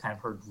only kind of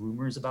heard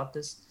rumors about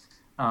this.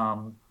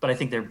 But I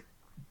think they're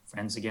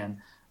friends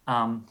again.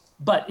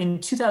 But in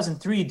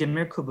 2003,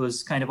 Demir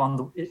Kubuz kind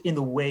of in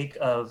the wake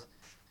of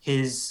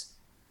his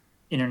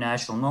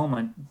international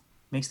moment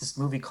makes this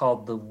movie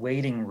called The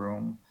Waiting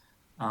Room,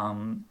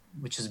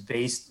 which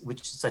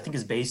I think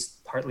is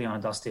based partly on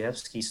a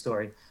Dostoevsky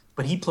story,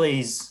 but he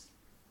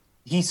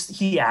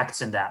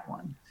acts in that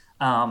one.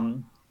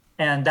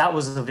 And that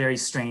was a very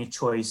strange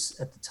choice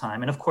at the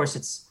time. And of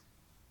course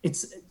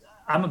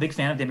I'm a big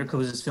fan of Demir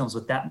Kubuz's films,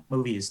 but that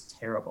movie is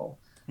terrible.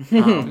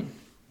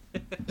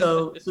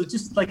 So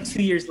just like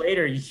 2 years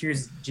later,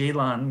 here's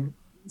Ceylan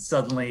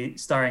suddenly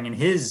starring in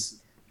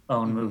his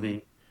own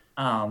movie.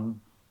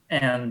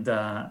 And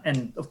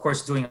of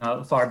course doing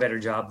a far better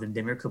job than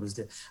Demir Kubuz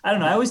did. I don't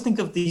know. I always think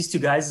of these two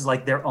guys as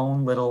like their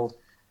own little,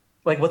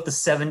 like what the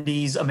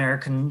 70s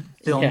American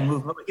film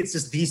movement, like it's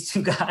just these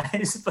two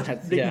guys,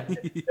 but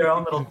their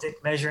own little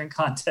dick measuring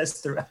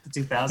contest throughout the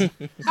 2000s.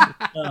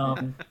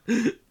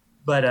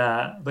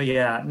 But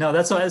yeah, no,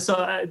 that's why.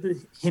 So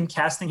him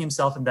casting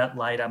himself in that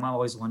light, I'm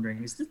always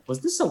wondering, was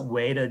this a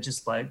way to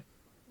just like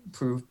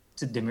prove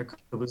to Demir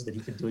Kubuz that he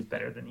could do it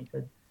better than he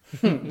could?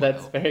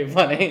 That's very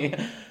funny.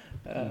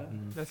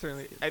 That's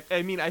certainly.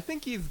 I mean, I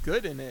think he's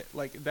good in it.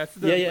 Like that's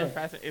the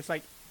fascinating. It's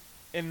like,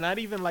 and not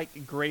even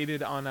like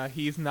graded on a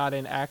he's not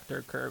an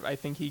actor curve. I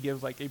think he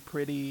gives like a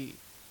pretty.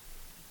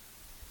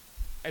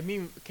 I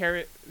mean,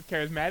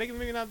 charismatic is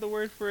maybe not the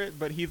word for it,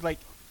 but he's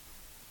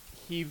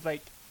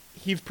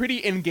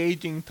pretty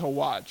engaging to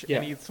watch,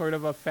 and he's sort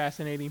of a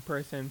fascinating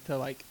person to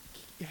like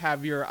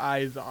have your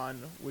eyes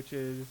on, which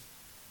is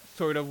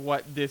sort of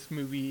what this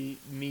movie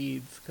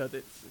needs, because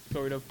it's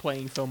sort of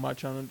playing so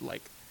much on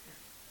like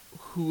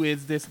who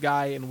is this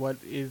guy and what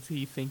is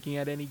he thinking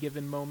at any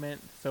given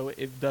moment. So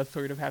it does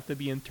sort of have to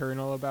be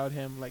internal about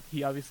him. Like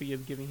he obviously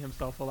is giving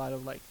himself a lot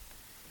of like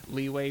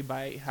leeway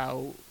by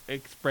how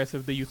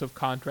expressive the use of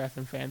contrast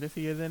and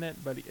fantasy is in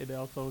it, but it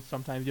also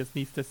sometimes just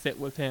needs to sit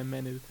with him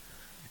and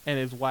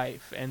his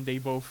wife, and they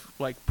both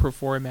like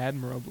perform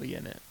admirably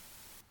in it.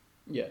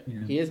 Yeah,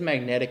 he is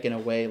magnetic in a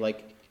way,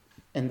 like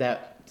in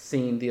that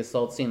scene, the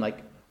assault scene,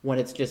 like when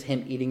it's just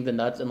him eating the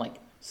nuts and like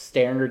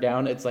staring her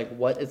down, it's like,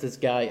 what is this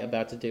guy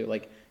about to do?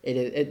 Like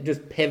it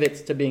just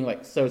pivots to being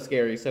like so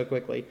scary so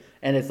quickly,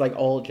 and it's like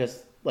all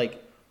just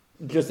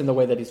in the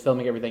way that he's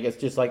filming everything. It's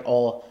just like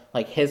all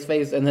like his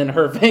face and then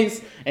her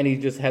face, and he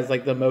just has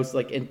like the most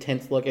like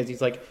intense look as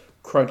he's like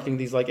crunching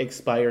these like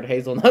expired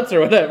hazelnuts or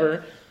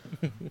whatever.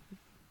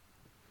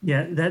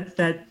 Yeah,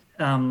 the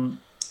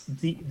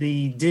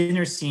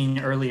dinner scene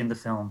early in the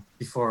film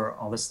before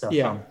all this stuff,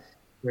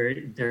 where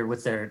they're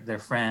with their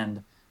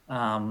friend,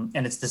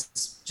 and it's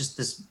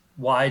this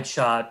wide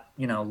shot,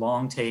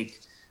 long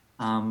take,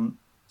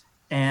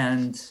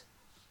 and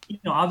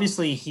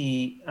obviously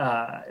he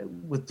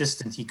with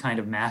distance he kind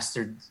of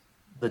mastered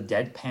the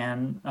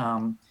deadpan,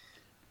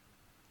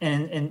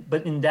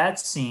 but in that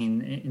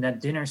scene, in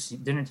that dinner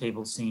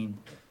table scene,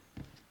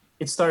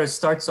 it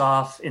starts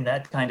off in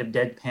that kind of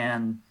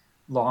deadpan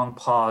long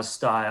pause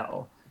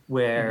style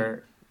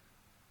where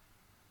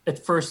at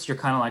first you're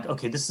kind of like,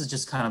 okay, this is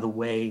just kind of the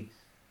way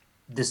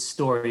this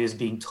story is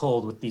being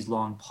told with these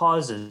long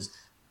pauses.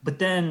 But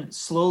then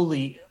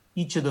slowly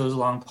each of those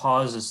long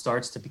pauses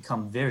starts to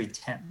become very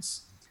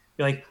tense.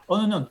 You're like,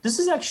 oh, no, this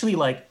is actually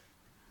like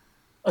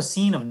a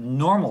scene of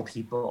normal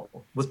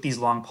people with these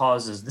long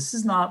pauses. This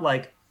is not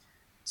like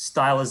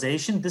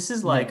stylization. This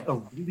is like a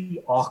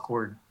really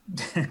awkward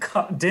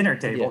dinner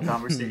table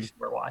conversation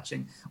we're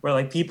watching, where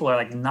like people are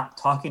like not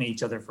talking to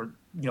each other for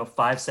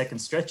 5-second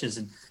stretches,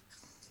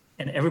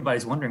 and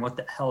everybody's wondering what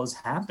the hell is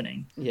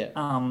happening.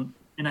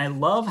 And I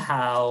love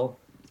how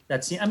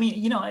that scene. I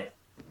mean,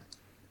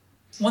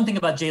 one thing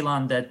about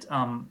Ceylan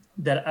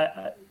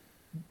that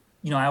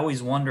I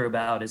always wonder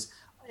about is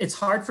it's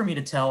hard for me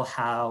to tell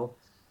how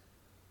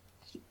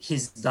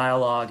his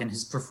dialogue and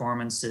his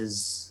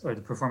performances, or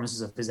the performances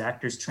of his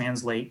actors,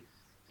 translate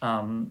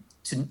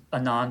to a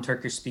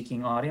non-Turkish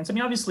speaking audience. I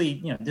mean, obviously,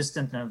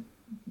 Distant and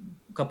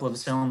a couple of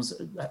his films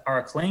are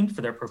acclaimed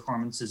for their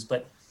performances,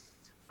 but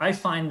I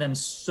find them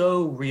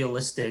so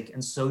realistic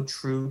and so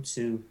true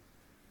to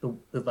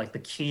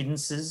the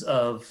cadences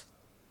of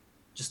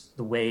just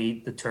the way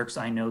the Turks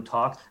I know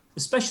talk,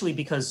 especially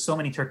because so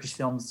many Turkish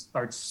films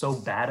are so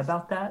bad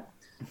about that.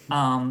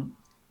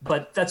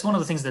 But that's one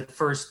of the things that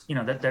first,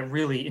 that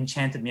really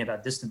enchanted me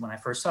about Distant when I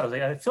first saw it. I was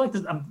like, I feel like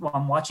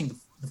I'm watching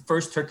the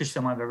first Turkish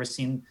film I've ever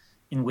seen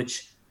in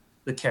which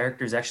the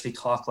characters actually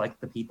talk like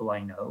the people I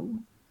know.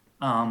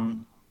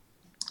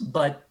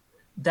 But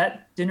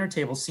that dinner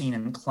table scene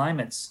in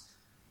Climates,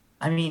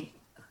 I mean,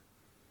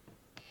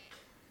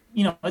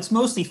 it's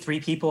mostly 3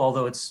 people,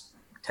 although it's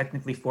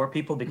technically 4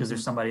 people because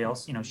there's somebody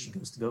else, she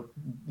goes to go,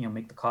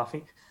 make the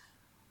coffee.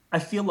 I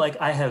feel like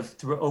I have,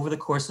 over the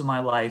course of my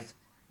life,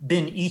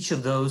 been each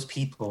of those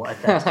people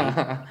at that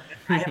table.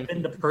 I have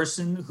been the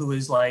person who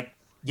is like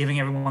giving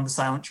everyone the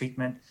silent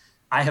treatment.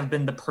 I have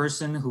been the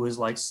person who is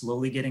like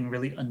slowly getting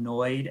really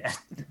annoyed at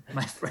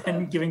my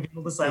friend giving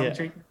people the silent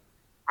treatment.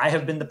 I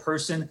have been the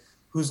person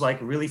who's like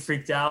really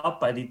freaked out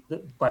by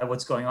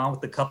what's going on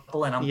with the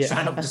couple, and I'm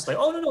trying to just like,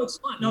 oh no, it's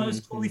fine. No, it's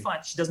totally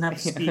fine. She doesn't have to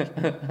speak.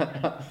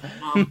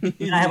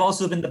 And I have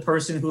also been the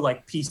person who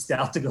like pieced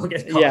out to go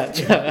get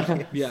coffee.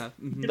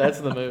 That's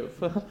the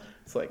move.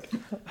 It's like,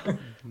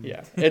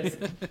 it's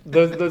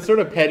the sort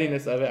of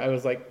pettiness of it. I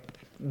was like,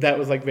 that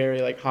was like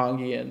very like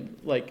Hongian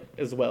like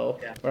as well,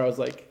 where I was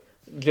like,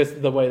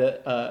 just the way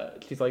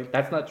that she's like,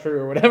 that's not true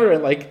or whatever,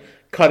 and like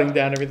cutting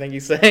down everything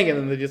he's saying, and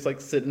then they just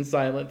like sit in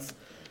silence.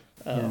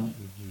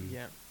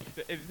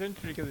 It's interesting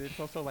because it's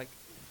also like,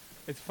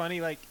 it's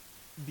funny, like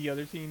the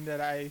other scene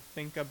that I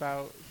think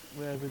about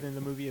within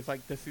the movie is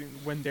like the scene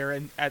when they're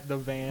at the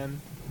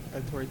van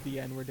towards the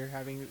end,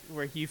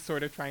 where he's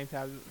sort of trying to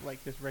have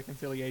like this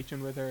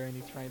reconciliation with her, and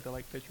he's trying to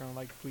like pitch her on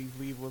like, please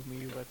leave with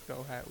me, let's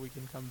go, we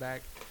can come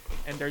back,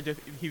 and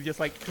he's just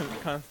like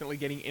constantly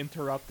getting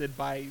interrupted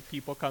by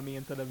people coming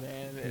into the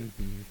van,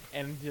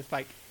 and just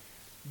like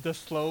the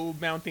slow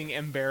mounting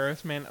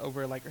embarrassment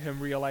over like him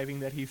realizing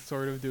that he's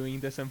sort of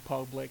doing this in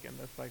public, and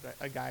that's like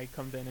a guy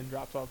comes in and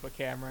drops off a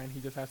camera and he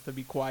just has to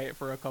be quiet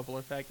for a couple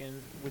of seconds,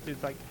 which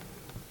is like,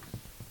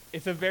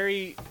 it's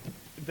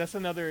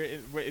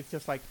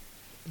just like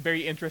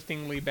very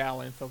interestingly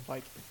balanced of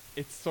like,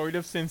 it's sort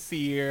of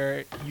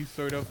sincere, you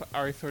sort of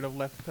are sort of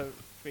left to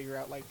figure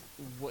out like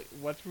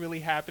what's really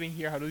happening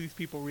here, how do these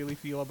people really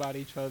feel about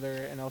each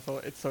other, and also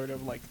it's sort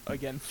of like,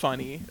 again,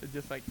 funny,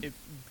 just like it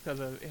because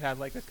it has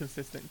like a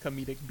consistent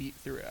comedic beat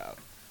throughout,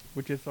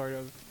 which is sort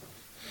of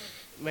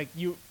like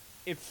you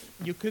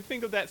could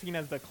think of that scene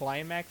as the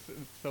climax,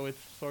 so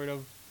it's sort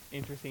of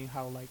interesting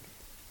how like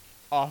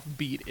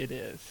offbeat it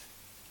is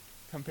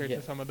compared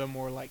to some of the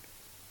more like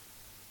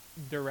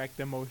direct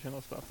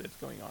emotional stuff that's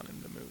going on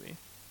in the movie.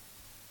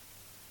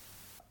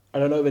 I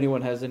don't know if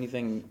anyone has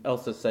anything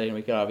else to say, and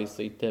we could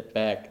obviously dip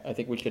back. I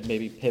think we should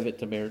maybe pivot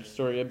to Marriage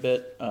Story a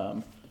bit,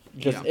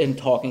 in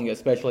talking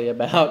especially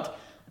about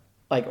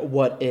like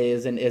what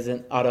is and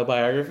isn't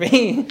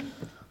autobiography.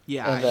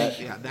 I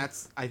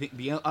think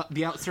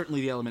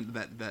certainly the element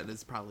that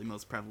is probably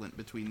most prevalent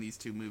between these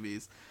two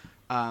movies.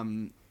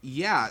 And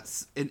I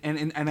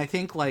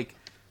think like,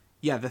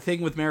 the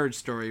thing with Marriage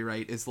Story,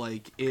 right, is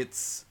like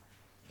it's.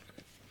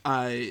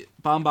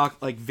 Baumbach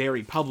like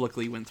very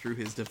publicly went through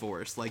his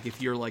divorce. Like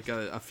if you're like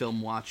a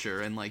film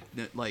watcher and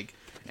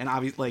and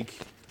obviously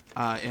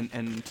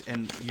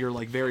and you're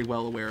like very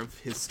well aware of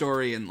his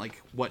story and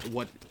like what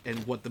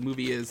the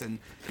movie is, and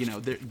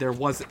there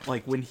was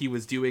like when he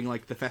was doing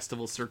like the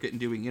festival circuit and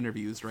doing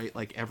interviews, right,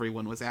 like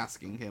everyone was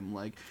asking him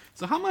like,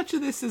 so how much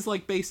of this is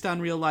like based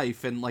on real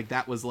life, and like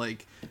that was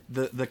like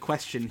the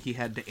question he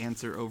had to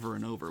answer over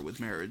and over with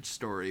Marriage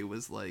Story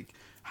was like,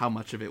 how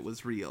much of it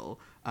was real.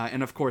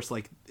 And of course,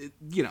 like,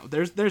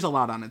 there's a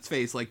lot on its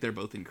face. Like, they're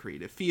both in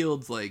creative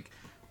fields. Like,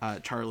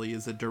 Charlie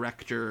is a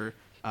director,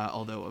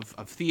 although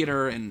of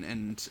theater,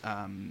 and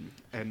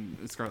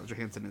Scarlett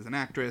Johansson is an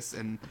actress,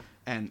 and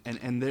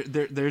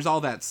there's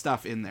all that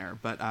stuff in there.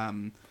 But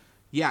that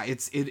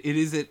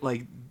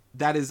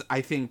is,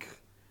 I think,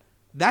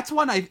 that's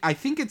one I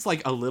think it's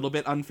like a little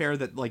bit unfair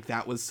that like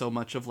that was so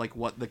much of like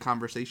what the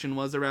conversation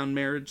was around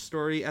Marriage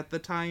Story at the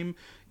time.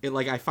 It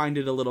like, I find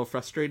it a little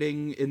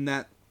frustrating in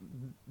that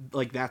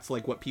like that's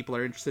like what people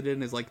are interested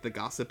in is like the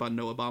gossip on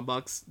Noah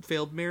Baumbach's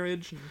failed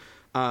marriage,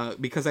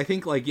 because I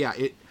think like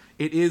it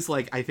is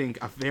like, I think,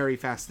 a very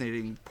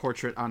fascinating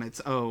portrait on its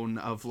own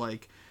of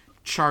like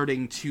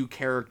charting two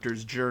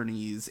characters'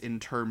 journeys in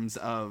terms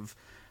of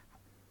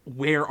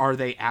where are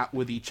they at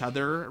with each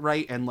other,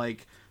 right? And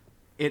like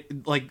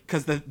it like,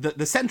 because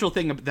the central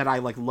thing that I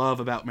like love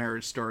about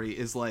Marriage Story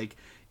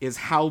is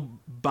how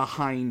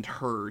behind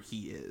her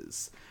he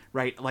is,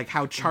 right? Like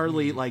how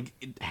Charlie like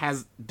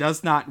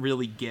does not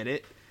really get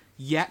it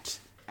yet,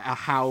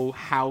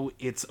 how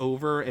it's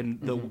over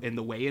and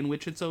the way in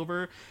which it's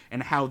over,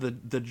 and how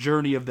the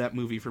journey of that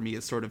movie for me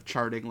is sort of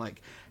charting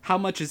like how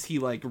much is he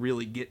like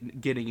really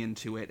getting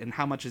into it, and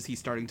how much is he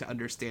starting to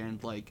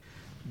understand like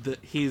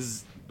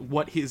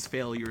what his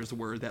failures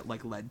were that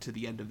like led to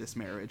the end of this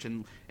marriage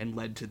and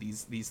led to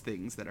these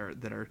things that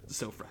are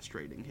so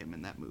frustrating him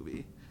in that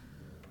movie.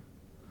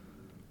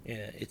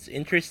 Yeah, it's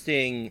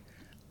interesting.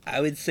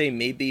 I would say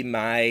maybe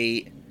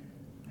my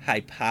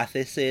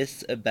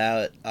hypothesis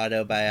about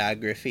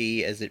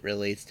autobiography as it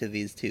relates to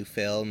these two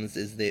films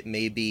is that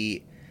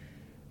maybe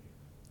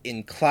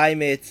in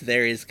Climates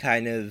there is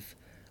kind of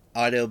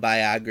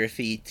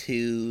autobiography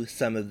to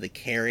some of the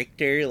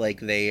character, like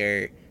they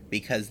are,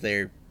 because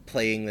they're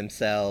playing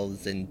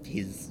themselves and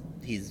he's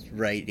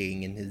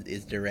writing and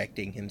is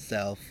directing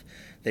himself,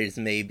 there's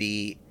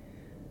maybe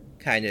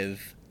kind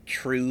of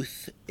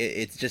truth.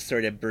 It's just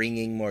sort of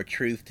bringing more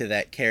truth to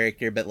that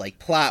character, but like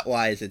plot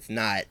wise it's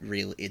not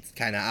really, it's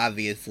kind of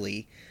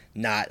obviously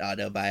not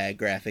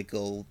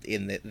autobiographical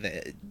in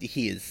that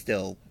he is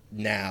still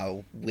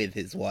now with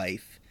his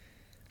wife,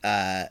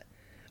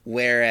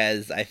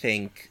 whereas I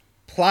think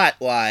plot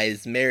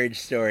wise Marriage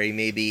Story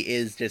maybe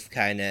is just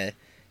kind of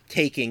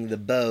taking the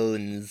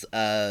bones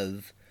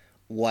of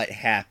what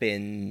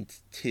happened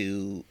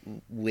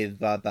with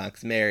Bob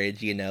Monk's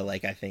marriage,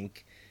 like I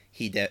think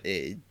he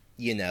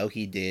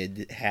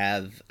did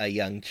have a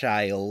young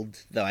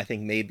child, though I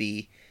think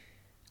maybe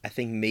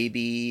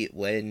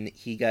when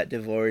he got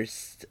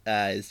divorced,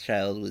 his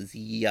child was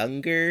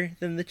younger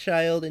than the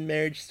child in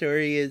Marriage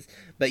Story is.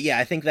 But yeah,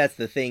 I think that's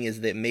the thing,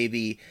 is that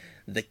maybe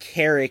the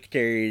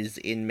characters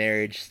in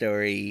Marriage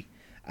Story,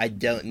 I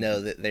don't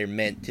know that they're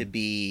meant to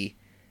be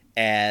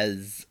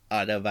as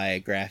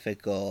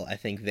autobiographical. I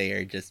think they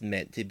are just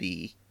meant to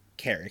be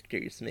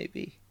characters,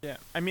 maybe. Yeah,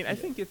 I mean, I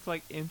think it's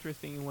like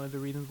interesting, and one of the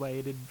reasons why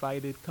it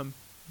invited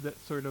that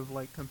sort of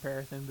like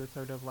comparison that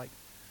sort of like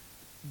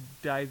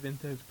dives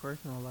into his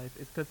personal life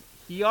is because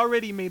he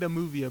already made a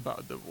movie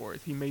about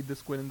divorce. He made The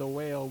Squid and the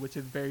Whale, which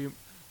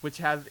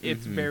has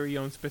its very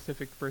own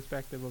specific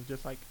perspective of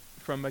just like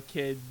from a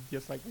kid,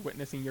 just like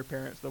witnessing your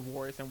parents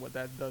divorce and what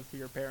that does to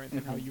your parents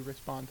and how you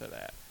respond to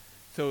that.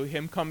 So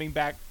him coming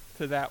back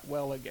to that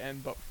well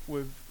again, but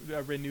with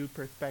a renewed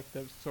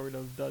perspective, sort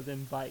of does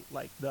invite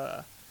like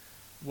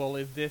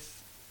is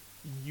this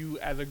you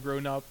as a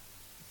grown-up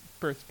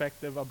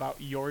perspective about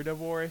your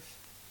divorce,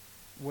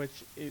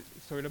 which it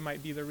sort of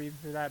might be the reason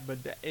for that, but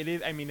it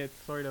is, I mean, it's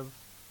sort of,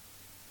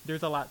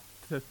 there's a lot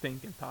to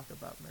think and talk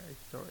about Marriage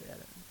Story at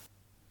it.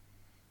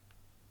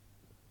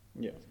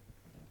 Yeah.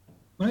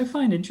 What I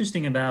find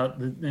interesting about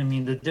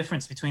the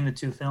difference between the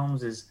two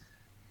films is,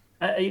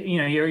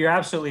 you're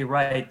absolutely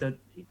right that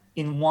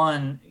in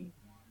one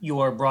you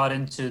are brought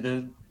into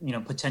the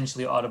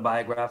potentially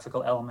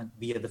autobiographical element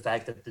via the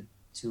fact that the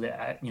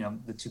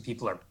two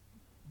people are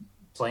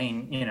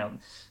playing,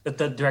 that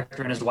the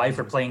director and his wife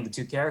are playing the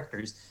two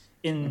characters.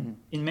 In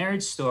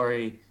Marriage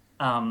Story,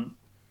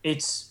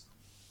 it's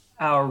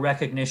our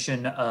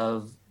recognition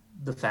of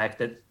the fact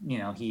that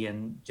he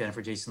and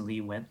Jennifer Jason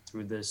Leigh went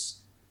through this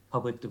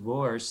public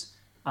divorce,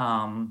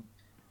 but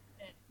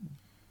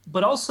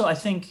also I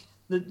think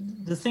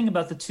the thing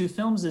about the two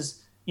films is,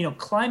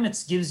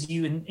 Climates gives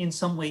you in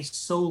some ways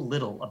so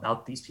little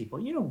about these people.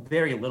 You know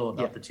very little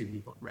about the two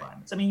people in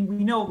Climates. I mean,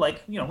 we know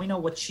we know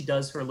what she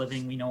does for a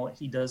living. We know what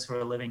he does for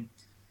a living.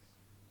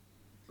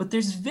 But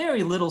there's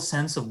very little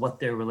sense of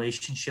what their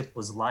relationship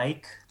was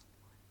like.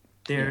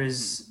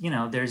 There's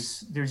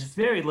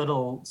very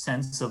little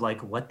sense of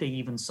like what they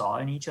even saw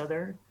in each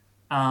other.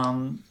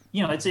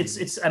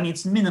 It's I mean,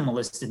 it's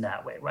minimalist in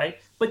that way, right?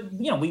 But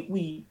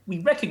we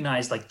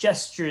recognize like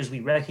gestures, we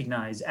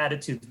recognize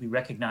attitudes, we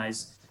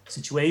recognize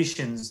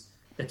situations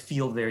that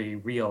feel very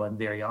real and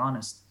very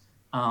honest.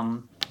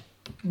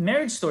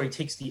 Marriage Story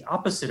takes the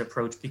opposite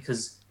approach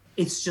because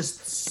it's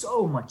just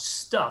so much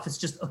stuff. It's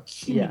just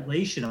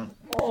accumulation of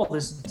all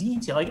this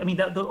detail. Like, I mean,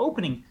 the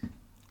opening,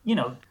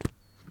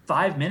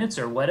 5 minutes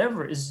or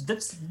whatever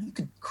you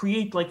could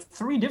create like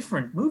 3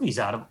 different movies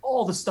out of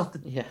all the stuff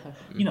that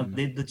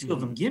the two of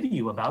them give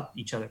you about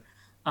each other.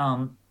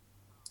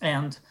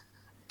 And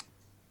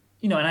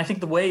I think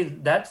the way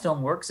that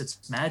film works,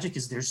 its magic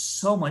is there's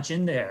so much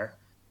in there,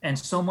 and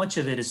so much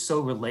of it is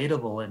so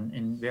relatable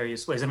in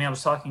various ways. I mean, I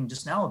was talking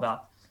just now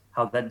about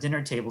how that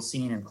dinner table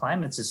scene in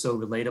Climates is so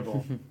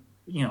relatable,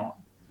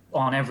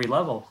 on every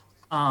level.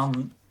 I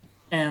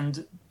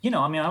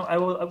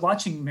was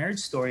watching Marriage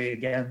Story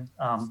again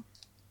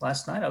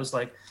last night. I was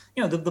like,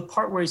 the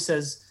part where he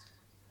says,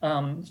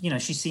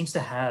 she seems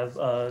to have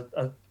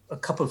a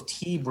cup of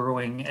tea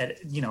brewing at,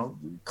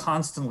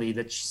 constantly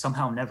that she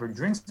somehow never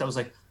drinks. I was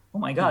like, oh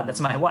my God, that's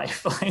my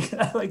wife. There's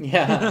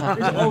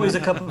always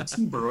a cup of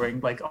tea brewing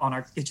like on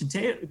our kitchen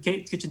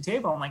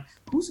table. I'm like,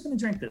 who's going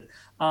to drink this?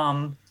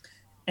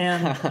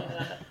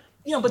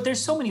 But there's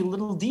so many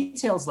little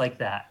details like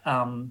that.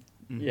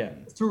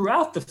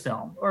 Throughout the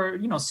film, or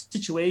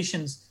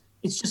situations.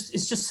 It's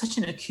just such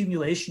an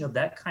accumulation of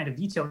that kind of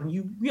detail, and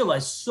you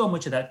realize so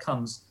much of that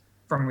comes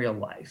from real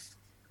life.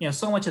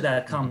 So much of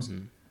that comes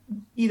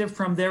either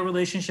from their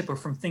relationship or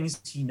from things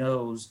he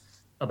knows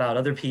about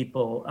other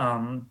people.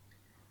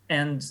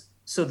 And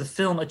so the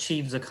film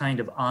achieves a kind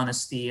of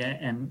honesty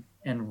and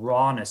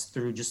rawness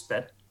through just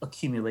that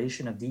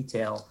accumulation of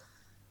detail,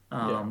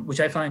 which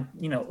I find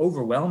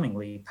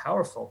overwhelmingly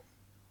powerful.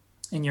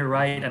 And you're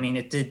right. I mean,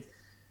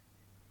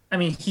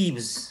 he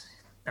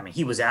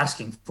was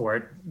asking for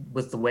it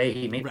with the way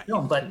he made the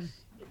film, but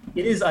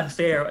it is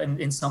unfair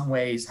in some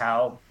ways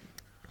how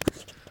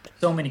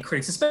so many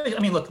critics, especially, I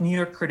mean, look, New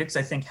York critics,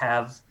 I think,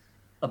 have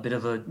a bit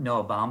of a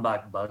Noah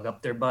Baumbach bug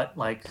up their butt,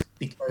 like,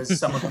 because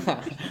some of them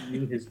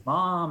knew his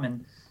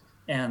mom,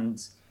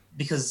 and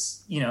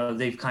because, you know,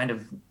 they've kind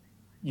of,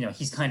 you know,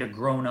 he's kind of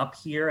grown up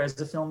here as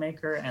a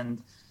filmmaker,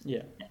 and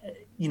Yeah.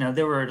 you know,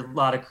 there were a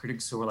lot of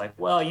critics who were like,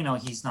 well, you know,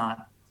 he's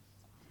not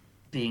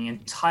being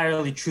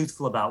entirely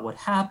truthful about what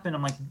happened.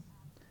 I'm like,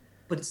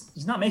 but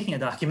he's not making a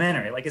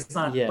documentary. Like, it's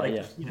not Yeah, like,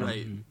 yeah. you know,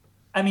 Right.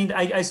 I mean,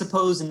 I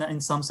suppose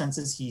in some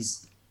senses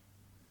he's,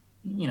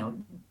 you know,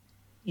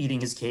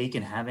 eating his cake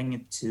and having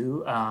it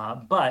too.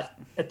 But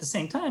at the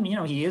same time, you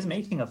know, he is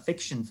making a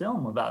fiction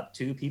film about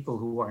two people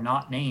who are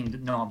not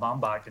named Noah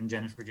Baumbach and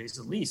Jennifer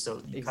Jason Leigh.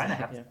 So you kind of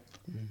have to,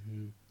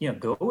 you know,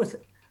 go with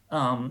it.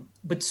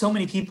 But so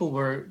many people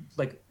were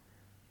like,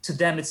 to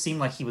them, it seemed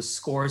like he was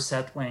score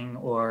settling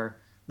or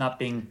not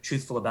being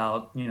truthful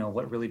about, you know,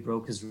 what really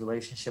broke his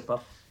relationship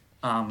up.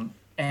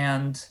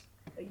 And,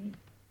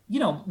 you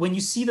know, when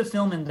you see the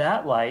film in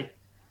that light,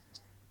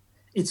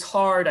 it's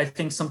hard, I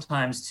think,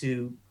 sometimes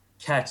to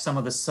catch some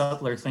of the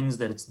subtler things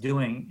that it's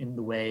doing in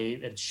the way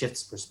that it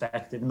shifts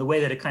perspective, in the way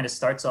that it kind of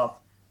starts off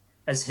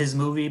as his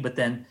movie, but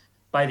then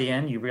by the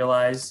end you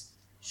realize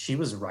she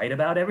was right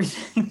about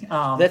everything.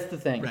 That's the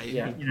thing. Right.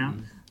 Yeah. You know,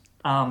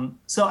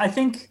 so I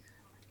think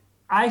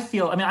I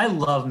mean, I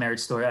love Marriage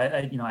Story.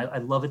 I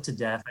love it to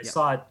death. I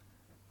saw it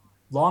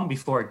long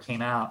before it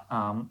came out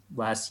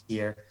last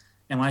year,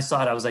 and when I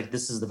saw it, I was like,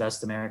 "This is the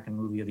best American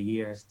movie of the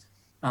year."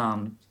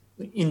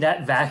 In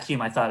that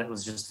vacuum, I thought it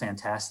was just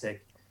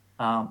fantastic.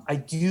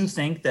 I do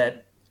think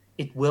that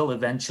it will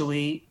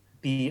eventually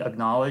be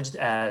acknowledged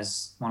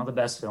as one of the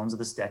best films of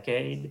this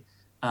decade,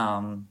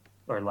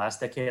 or last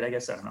decade, I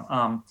guess. I don't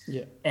know.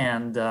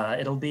 And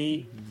it'll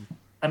be.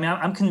 I mean,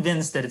 I'm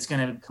convinced that it's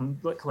going to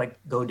like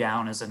go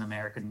down as an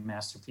American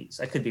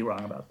masterpiece. I could be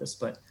wrong about this,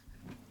 but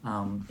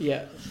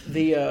Yeah,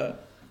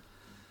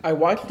 I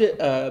watched it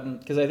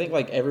because I think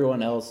like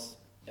everyone else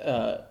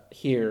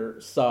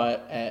here saw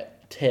it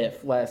at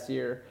TIFF last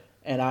year,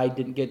 and I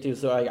didn't get to,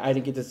 so I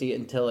didn't get to see it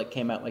until it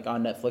came out like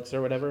on Netflix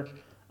or whatever.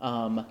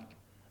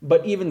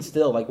 But even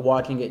still, like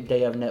watching it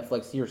day of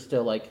Netflix, you're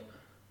still like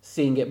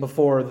seeing it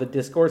before the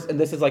discourse, and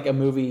this is like a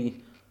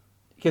movie.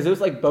 Because it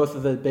was like both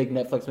of the big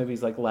Netflix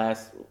movies like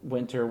last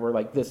winter were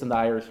like this and The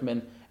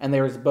Irishman, and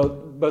there was both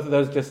of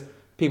those just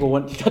people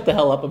wouldn't shut the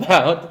hell up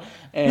about,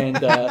 and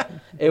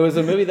it was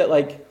a movie that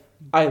like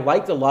I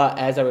liked a lot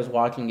as I was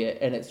watching it,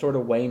 and it sort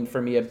of waned for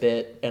me a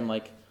bit, and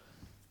like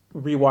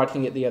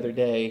rewatching it the other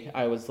day,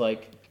 I was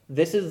like,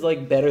 this is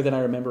like better than I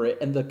remember it,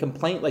 and the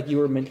complaint like you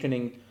were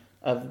mentioning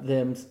of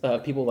them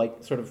people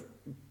like sort of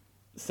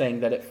saying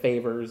that it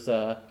favors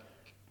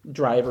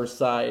Driver's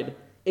side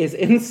is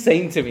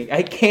insane to me.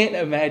 I can't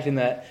imagine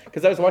that,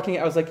 because I was watching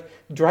it, I was like,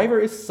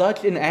 Driver is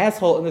such an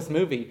asshole in this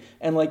movie,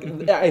 and like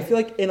I feel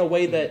like in a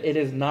way that it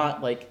is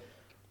not like,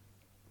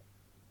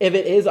 if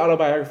it is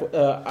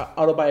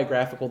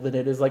autobiographical, then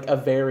it is like a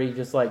very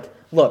just like,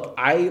 look,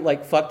 I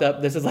like fucked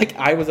up. This is like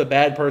I was a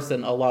bad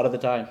person a lot of the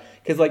time,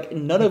 because like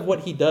none of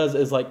what he does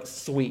is like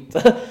sweet.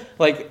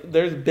 Like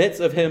there's bits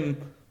of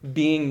him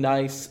being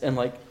nice, and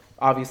like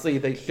obviously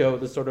they show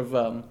the sort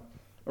of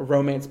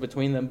romance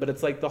between them, but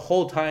it's like the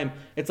whole time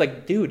it's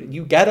like, dude,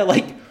 you gotta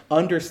like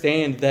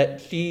understand that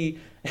she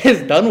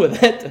is done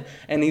with it,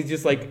 and he's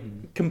just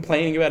like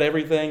complaining about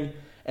everything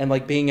and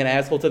like being an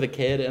asshole to the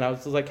kid. And I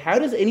was just like, how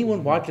does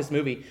anyone watch this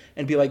movie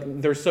and be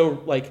like, they're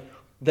so like,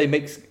 they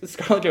make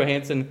Scarlett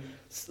Johansson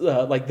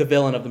like the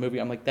villain of the movie?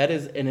 I'm like, that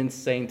is an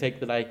insane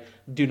take that I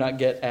do not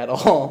get at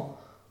all.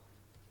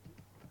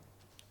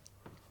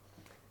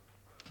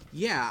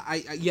 Yeah,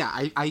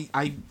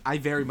 I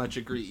very much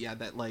agree. Yeah,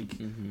 that like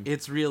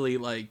it's really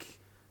like,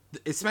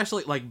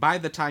 especially like by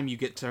the time you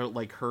get to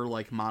like her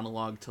like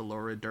monologue to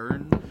Laura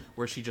Dern,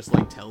 where she just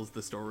like tells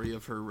the story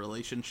of her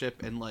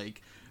relationship and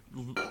like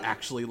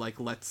actually like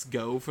lets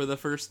go for the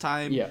first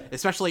time. Yeah.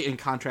 Especially in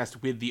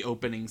contrast with the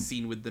opening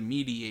scene with the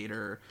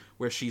mediator,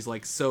 where she's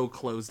like so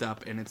closed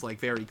up, and it's like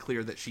very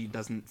clear that she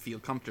doesn't feel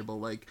comfortable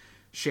like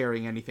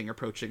sharing anything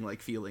approaching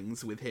like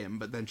feelings with him,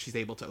 but then she's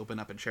able to open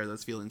up and share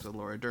those feelings with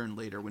Laura Dern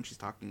later, when she's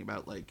talking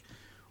about like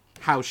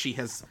how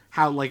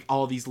like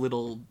all these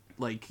little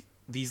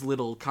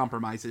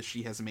compromises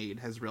she has made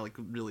has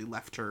really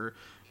left her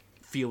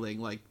feeling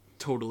like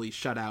totally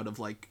shut out of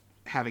like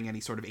having any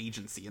sort of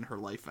agency in her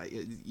life. From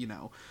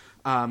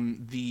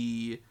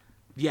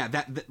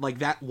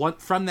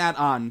that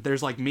on,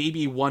 there's like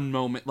maybe one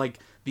moment, like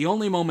the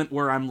only moment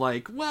where I'm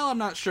like, well, I'm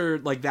not sure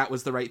like that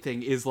was the right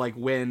thing, is like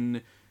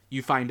when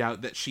you find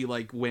out that she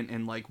like went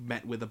and like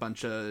met with a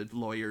bunch of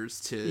lawyers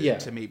to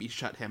maybe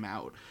shut him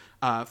out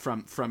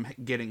from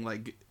getting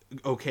like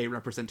okay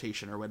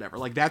representation or whatever.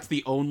 Like that's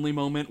the only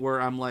moment where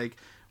I'm like,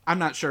 I'm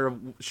not sure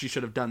she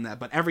should have done that,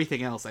 but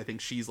everything else I think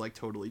she's like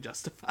totally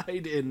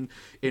justified in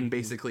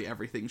basically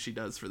everything she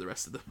does for the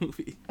rest of the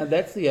movie. And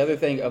that's the other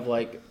thing of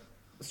like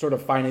sort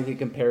of finding the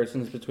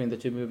comparisons between the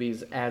two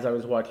movies as I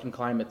was watching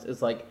Climates,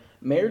 is like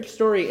Marriage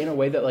Story in a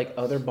way that like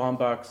other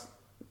Baumbachs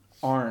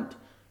aren't,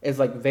 is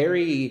like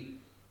very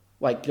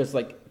like just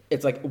like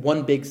it's like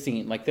one big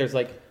scene. Like there's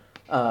like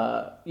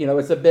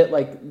It's a bit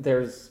like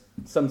there's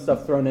some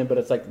stuff thrown in, but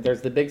it's like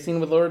there's the big scene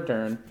with Laura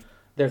Dern.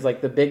 There's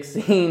like the big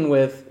scene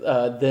with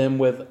them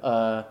with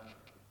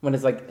when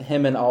it's like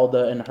him and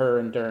Alda and her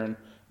and Dern,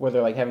 where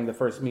they're like having the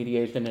first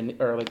mediation and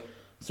or like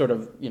sort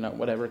of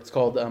whatever it's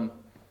called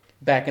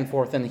back and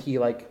forth, and he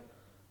like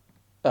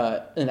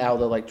and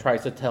Alda like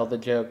tries to tell the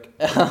joke,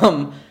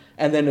 and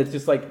then it's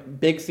just like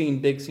big scene,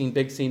 big scene,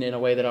 big scene in a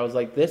way that I was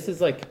like, this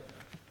is like,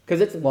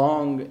 because it's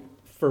long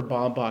for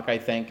Baumbach, I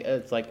think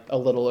it's like a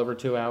little over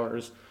 2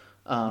 hours,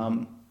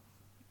 and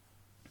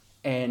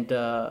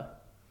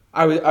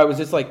I was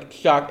just like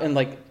shocked, and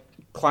like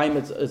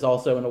Climates is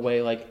also in a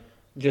way like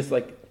just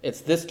like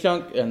it's this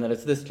chunk and then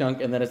it's this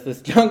chunk and then it's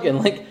this chunk, and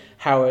like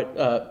how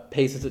it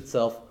paces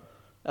itself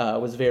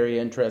was very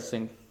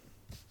interesting,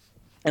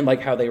 and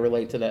like how they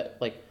relate to that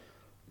like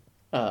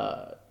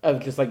of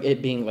just like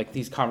it being like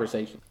these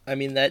conversations. I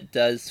mean, that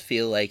does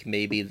feel like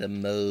maybe the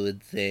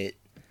mode that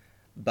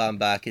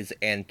Baumbach has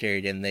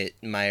entered, and that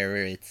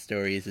Meyerowitz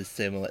Stories is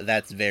similar.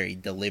 That's very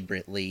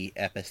deliberately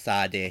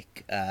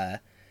episodic, and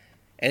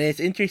it's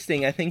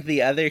interesting. I think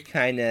the other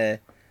kind of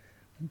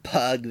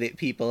bug that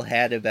people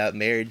had about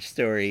Marriage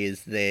Story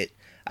is that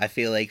I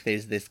feel like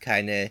there's this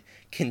kind of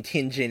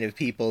contingent of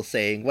people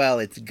saying, well,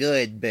 it's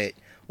good, but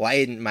why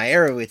didn't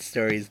Meyerowitz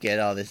Stories get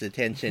all this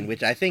attention?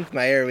 Which I think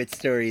Meyerowitz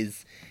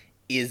Stories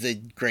is a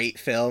great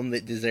film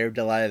that deserved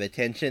a lot of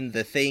attention.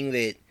 The thing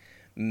that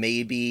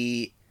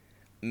maybe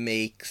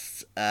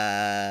makes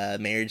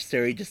Marriage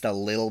Story just a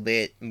little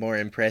bit more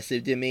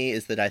impressive to me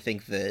is that I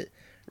think the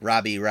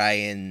Robbie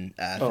Ryan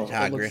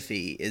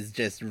photography is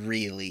just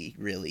really,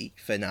 really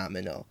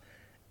phenomenal.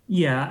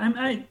 Yeah, I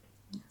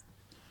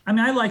mean,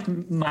 I like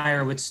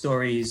Meyerowitz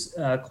Stories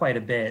quite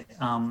a bit,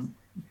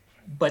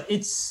 but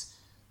its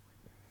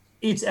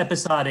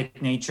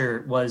episodic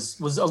nature was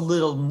a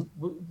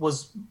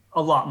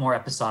lot more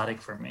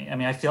episodic for me. I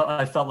mean, I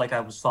felt like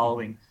I was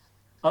following.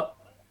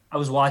 I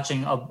was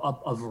watching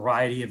a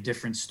variety of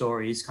different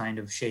stories kind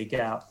of shake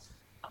out.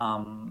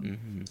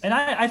 And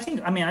I think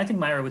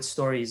Meyerowitz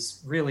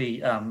Stories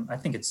really, I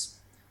think it's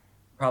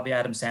probably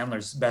Adam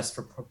Sandler's best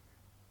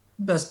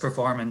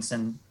performance,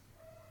 and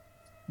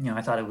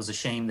I thought it was a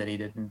shame that he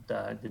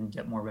didn't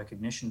get more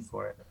recognition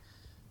for it.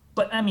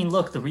 But I mean,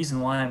 look, the reason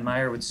why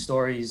Meyerowitz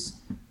Stories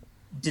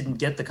didn't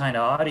get the kind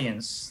of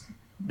audience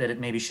that it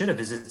maybe should have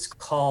is it's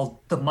called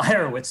The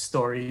Meyerowitz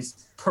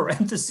Stories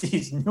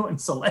 (parentheses new and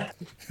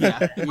select).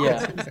 Yeah.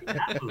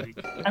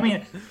 I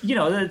mean,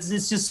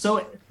 it's just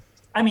so.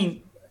 I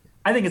mean,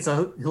 I think it's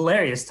a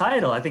hilarious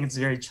title. I think it's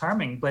very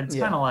charming, but it's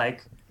kind of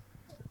like,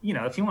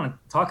 if you want to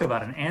talk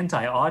about an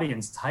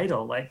anti-audience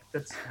title, like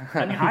that's.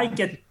 I mean,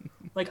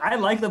 I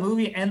like the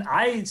movie, and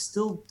I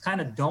still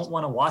kind of don't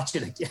want to watch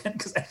it again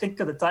because I think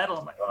of the title.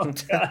 I'm like, oh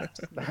god.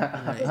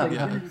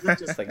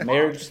 Just like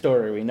Marriage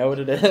Story, we know what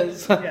it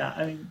is. Yeah,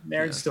 I mean,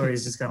 Marriage Story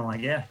is just kind of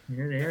like, yeah,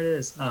 here it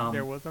is.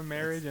 There was a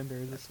marriage and there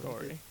is a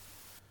story.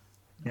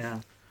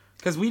 Yeah.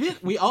 Because we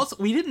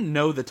didn't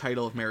know the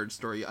title of Marriage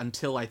Story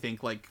until I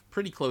think like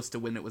pretty close to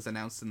when it was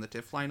announced in the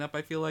TIFF lineup.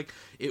 I feel like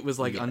it was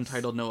like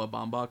Untitled Noah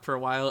Baumbach for a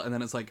while, and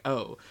then it's like,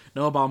 oh,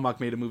 Noah Baumbach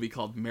made a movie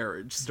called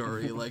Marriage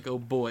Story. Like, oh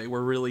boy,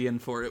 we're really in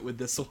for it with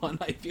this one.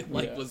 I feel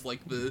like was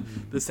like the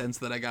sense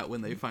that I got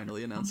when they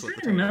finally announced. I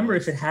don't remember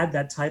if it had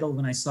that title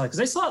when I saw it, because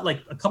I saw it like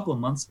a couple of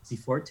months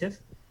before TIFF,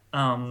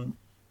 and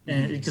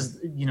because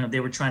they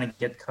were trying to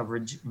get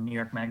coverage in New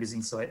York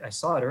Magazine, so I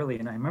saw it early,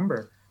 and I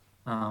remember.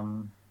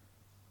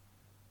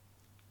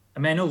 I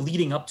mean, I know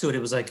leading up to it, it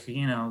was like,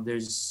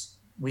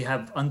 we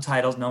have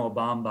Untitled Noah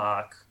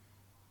Baumbach,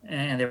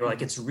 and they were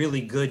like, it's really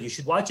good, you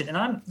should watch it. And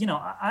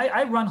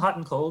I run hot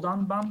and cold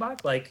on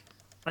Baumbach. Like,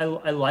 I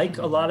like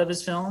a lot of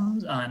his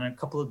films, and a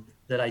couple of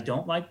that I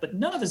don't like, but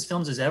none of his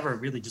films has ever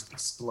really just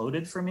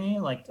exploded for me.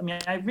 Like, I mean,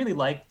 I really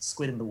liked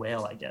Squid and the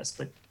Whale, I guess,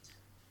 but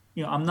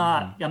I'm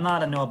not a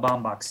Noah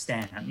Baumbach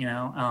stan,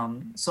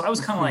 so I was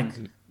kind of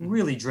like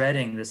really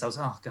dreading this. I was,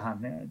 oh god,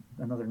 man,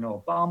 another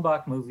Noah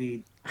Baumbach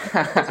movie.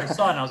 I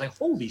saw it and I was like,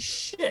 holy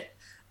shit.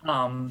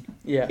 But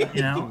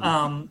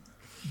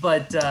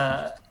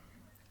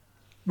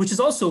which is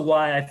also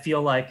why I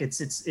feel like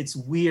it's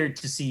weird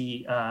to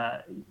see.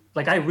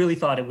 Like, I really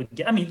thought it would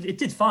get. I mean, it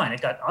did fine.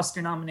 It got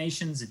Oscar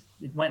nominations. It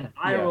went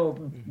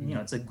viral.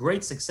 Yeah. It's a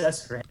great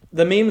success for him.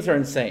 The memes are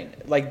insane.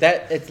 Like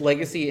that, its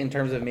legacy in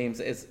terms of memes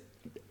is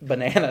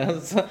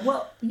bananas.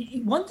 Well,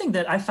 one thing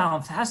that I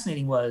found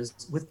fascinating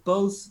was with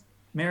both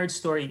Marriage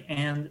Story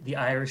and The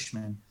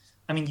Irishman,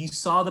 I mean, you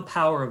saw the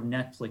power of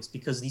Netflix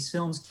because these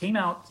films came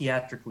out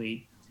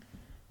theatrically.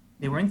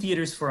 They were in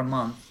theaters for a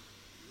month.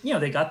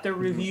 They got their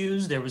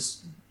reviews. There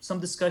was some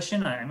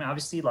discussion. I mean,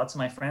 obviously, lots of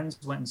my friends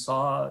went and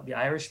saw The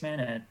Irishman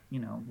at,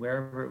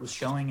 wherever it was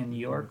showing in New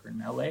York or in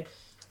LA.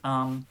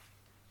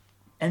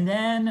 And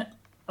then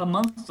a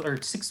month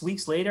or 6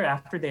 weeks later,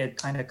 after they had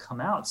kind of come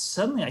out,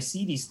 suddenly I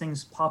see these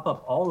things pop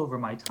up all over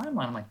my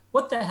timeline. I'm like,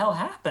 what the hell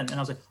happened? And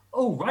I was like,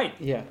 oh, right.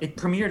 Yeah. It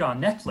premiered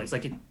on Netflix.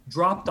 Like, it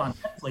dropped on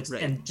Netflix,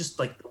 and just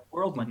like the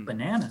world went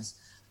bananas.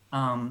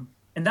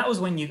 and that was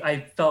when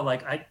I felt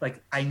like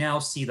I now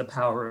see the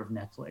power of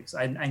Netflix.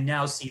 I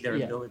now see their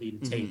ability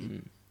to take,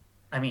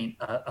 I mean,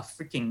 a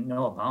freaking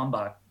Noah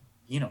Baumbach,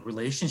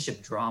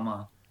 relationship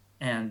drama,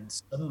 and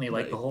suddenly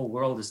like the whole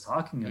world is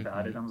talking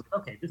about it. I was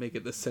like, okay, make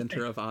it the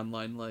center of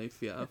online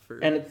life.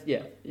 And it's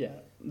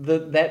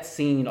that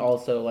scene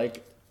also,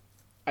 like,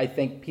 I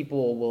think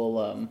people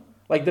will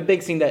like, the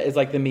big scene that is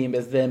like the meme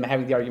is them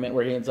having the argument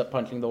where he ends up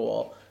punching the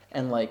wall,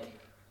 and like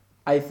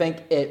I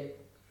think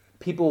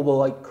people will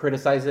like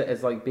criticize it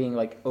as like being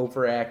like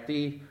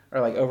overacty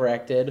or like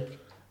overacted,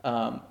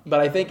 but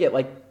I think it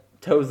like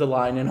toes the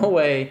line in a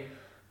way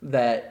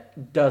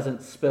that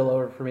doesn't spill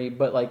over for me.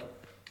 But like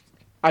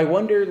I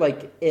wonder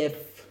like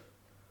if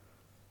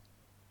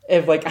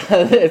like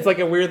it's like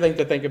a weird thing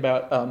to think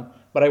about,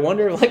 but I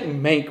wonder if like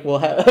Mank will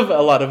have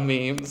a lot of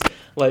memes.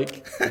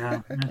 Like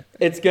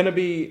it's gonna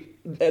be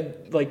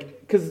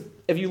like, because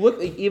if you look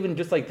like, even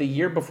just like the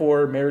year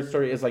before Marriage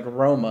Story is like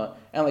Roma,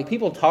 and like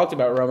people talked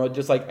about Roma,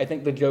 just like I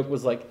think the joke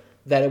was like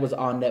that it was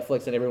on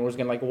Netflix and everyone was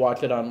gonna like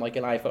watch it on like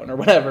an iPhone or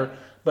whatever,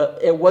 but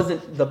it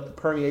wasn't the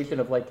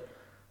permeation of like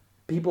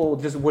people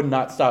just would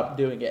not stop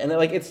doing it, and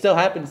like it still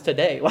happens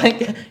today.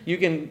 Like you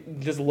can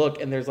just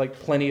look and there's like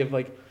plenty of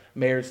like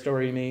Marriage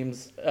Story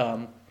memes,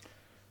 and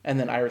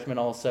then Irishman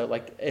also.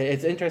 Like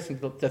it's interesting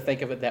to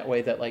think of it that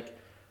way, that like.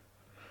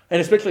 And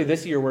especially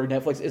this year where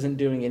Netflix isn't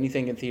doing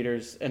anything in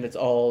theaters and it's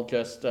all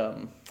just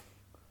oh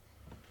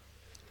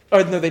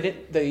no,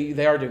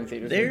 they are doing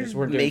theaters.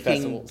 They're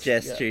making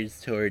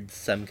gestures towards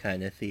some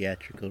kind of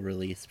theatrical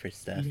release for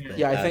stuff.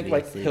 Yeah, I think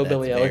like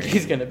Hillbilly Elegy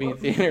is going to be in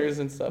theaters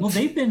and stuff. Well,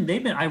 they've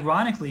been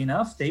ironically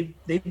enough, they've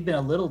been a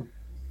little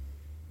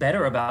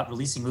better about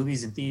releasing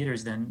movies in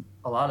theaters than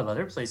a lot of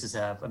other places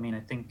have. I mean,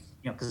 I think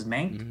because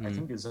Mank I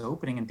think is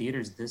opening in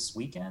theaters this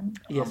weekend.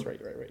 Yes,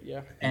 right,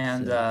 yeah.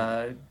 And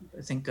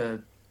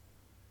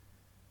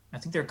I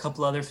think there are a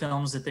couple other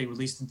films that they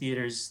released in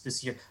theaters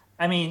this year.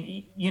 I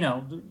mean,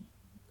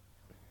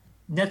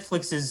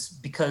 Netflix is,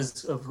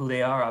 because of who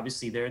they are,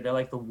 obviously they're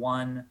like the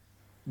one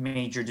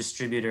major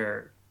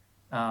distributor,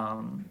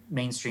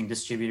 mainstream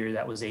distributor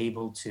that was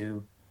able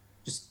to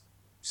just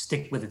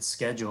stick with its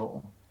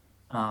schedule,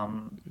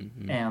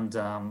 and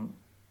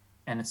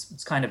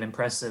it's kind of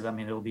impressive. I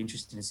mean, it'll be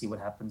interesting to see what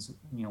happens,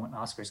 when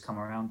Oscars come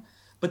around.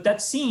 But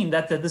that scene,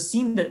 the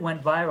scene that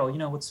went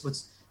viral,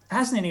 what's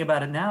fascinating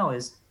about it now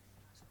is.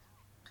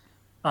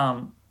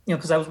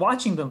 Because I was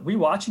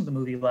rewatching the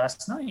movie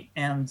last night,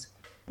 and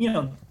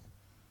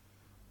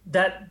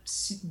that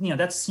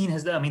scene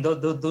has. I mean,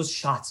 those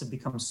shots have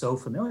become so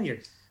familiar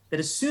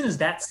that as soon as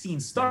that scene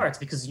starts,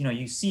 because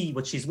you see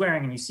what she's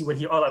wearing and you see what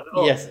he.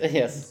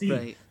 Yes,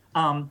 right.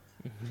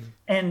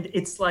 And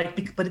it's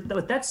like,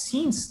 but that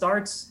scene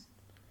starts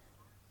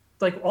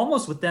like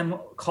almost with them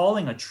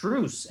calling a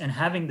truce and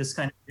having this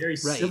kind of very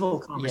civil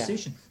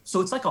conversation. So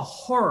it's like a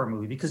horror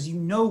movie because you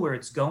know where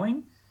it's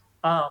going.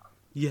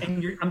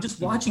 And I'm just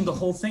watching the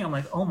whole thing. I'm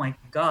like, oh my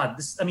God,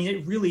 this, I mean,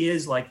 it really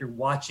is like you're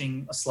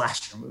watching a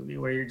slasher movie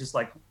where you're just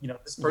like,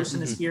 this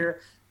person is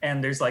here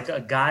and there's like a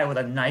guy with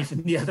a knife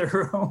in the other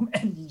room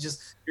and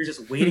you're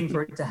just waiting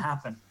for it to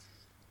happen.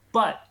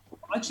 But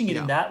watching it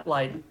in that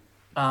light,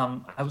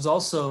 I was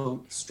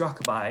also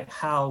struck by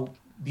how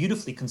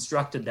beautifully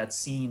constructed that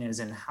scene is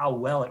and how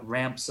well it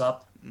ramps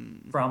up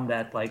from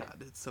that, like,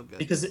 God, it's so good.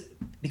 because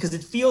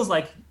it feels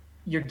like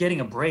you're getting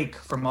a break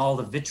from all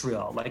the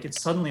vitriol. Like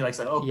it's suddenly like,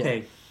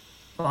 okay,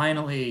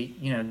 finally,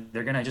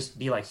 they're gonna just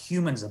be like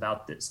humans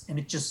about this, and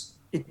it just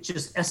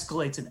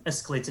escalates and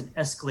escalates and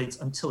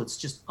escalates until it's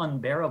just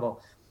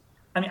unbearable.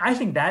 I mean, I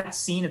think that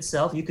scene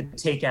itself you could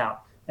take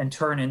out and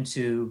turn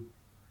into.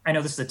 I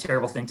know this is a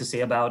terrible thing to say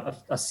about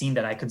a scene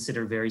that I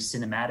consider very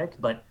cinematic,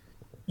 but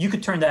you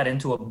could turn that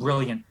into a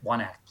brilliant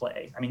one-act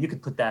play. I mean, you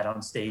could put that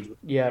on stage. With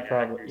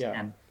probably. Yeah,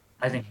 and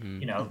I think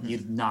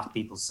you'd knock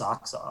people's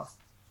socks off.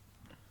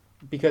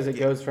 Because it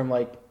goes from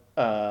like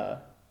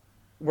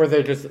where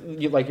they're just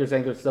like you're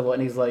saying they're civil,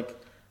 and he's like,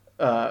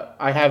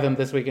 I have him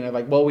this week, and they're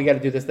like, well, we got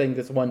to do this thing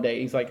this one day.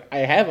 He's like, I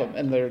have him,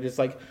 and they're just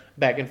like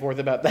back and forth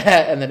about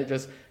that, and then it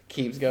just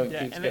keeps going.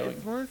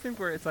 It's one of the things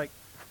where it's like,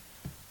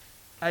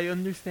 I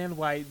understand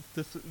why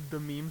the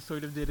meme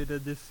sort of did it a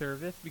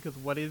disservice, because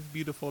what is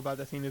beautiful about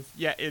that scene is,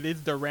 it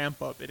is the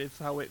ramp up. It is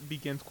how it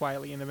begins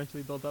quietly and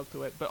eventually builds up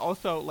to it. But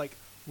also, like,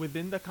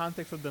 within the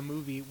context of the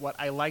movie, what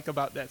I like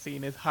about that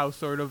scene is how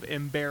sort of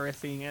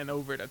embarrassing and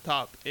over the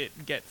top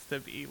it gets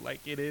to be. Like,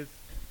 it is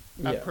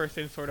a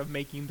person sort of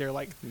making their,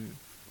 like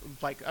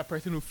a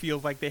person who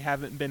feels like they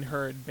haven't been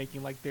heard,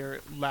 making, like, their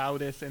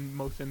loudest and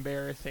most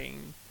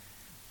embarrassing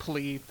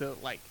plea to,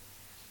 like,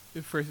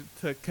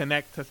 to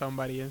connect to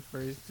somebody and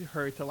for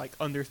her to, like,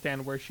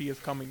 understand where she is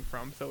coming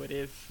from. So it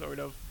is sort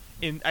of,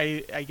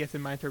 I guess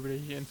in my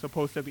interpretation,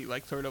 supposed to be,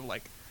 like, sort of,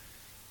 like,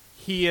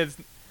 he is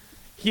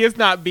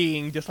not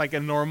being just like a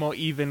normal,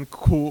 even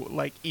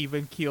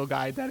keel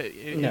guy. That it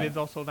is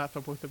also not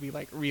supposed to be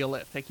like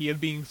realistic. He is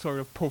being sort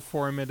of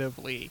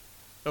performatively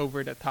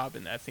over the top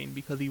in that scene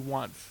because he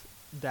wants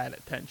that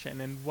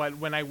attention. And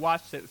when I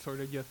watched it, sort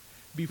of just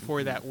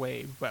before that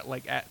wave, but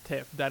like at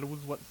TIFF, that was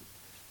what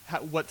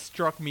what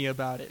struck me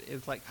about it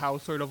is like how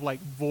sort of like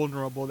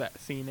vulnerable that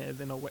scene is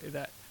in a way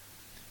that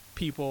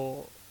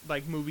people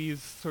like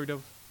movies sort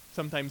of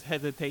sometimes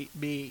hesitate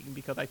being,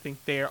 because I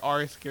think they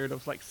are scared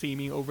of like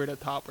seeming over the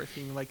top or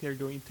seeming like they're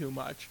doing too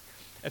much,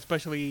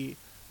 especially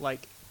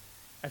like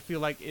I feel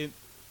like it.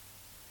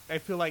 I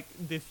feel like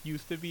this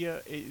used to be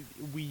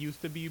we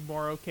used to be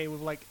more okay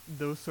with like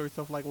those sorts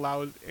of like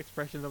loud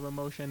expressions of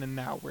emotion, and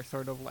now we're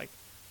sort of like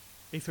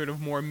a sort of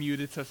more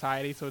muted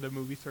society, so the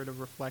movies sort of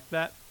reflect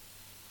that.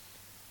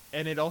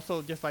 And it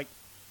also just like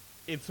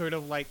it sort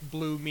of like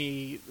blew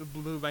my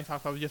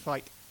socks off, just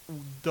like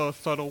the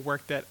subtle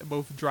work that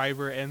both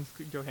Driver and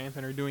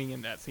Johansson are doing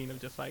in that scene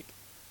of just like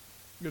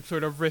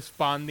sort of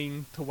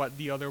responding to what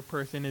the other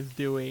person is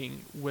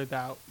doing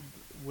without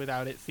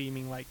it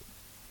seeming like,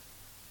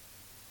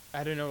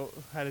 I don't know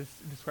how to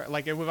describe,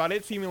 like without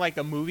it seeming like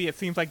a movie. It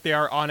seems like they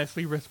are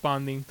honestly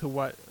responding to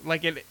what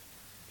like it.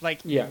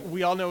 Like, yeah.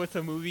 We all know it's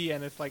a movie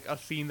and it's like a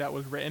scene that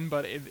was written,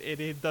 but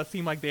it does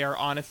seem like they are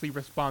honestly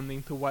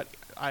responding to what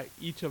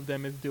each of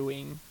them is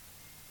doing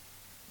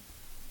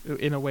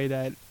in a way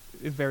that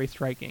is very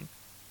striking.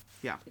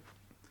 Yeah.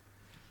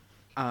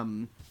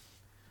 All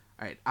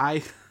right.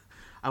 I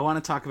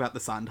want to talk about the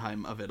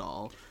Sondheim of it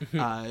all.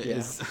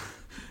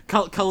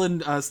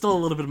 Cullen stole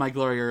a little bit of my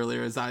glory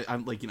earlier, as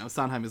I'm like,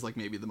 Sondheim is like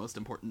maybe the most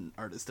important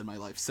artist in my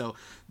life. So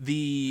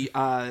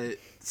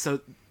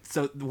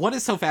So what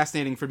is so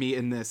fascinating for me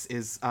in this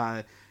is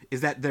that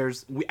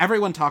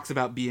everyone talks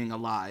about being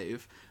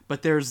alive,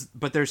 but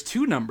there's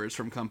two numbers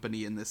from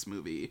Company in this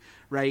movie,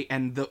 right?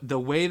 And the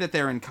way that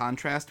they're in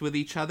contrast with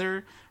each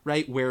other,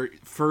 right? Where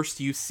first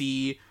you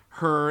see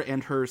her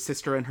and her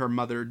sister and her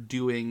mother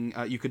doing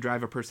You Could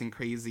Drive a Person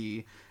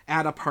Crazy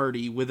at a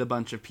party with a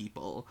bunch of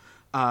people.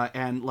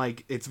 And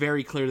like it's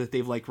very clear that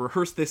they've like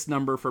rehearsed this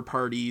number for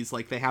parties,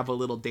 like they have a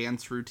little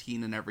dance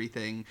routine and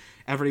everything.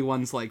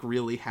 Everyone's like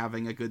really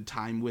having a good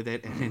time with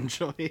it and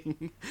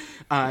enjoying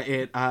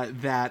it.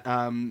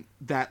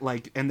 That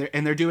like and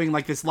they're doing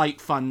like this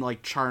light, fun,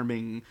 like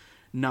charming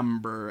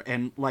number,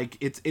 and like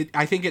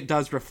I think it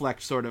does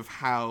reflect sort of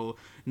how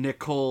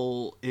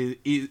Nicole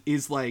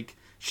is like.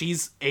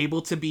 She's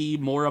able to be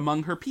more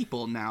among her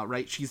people now,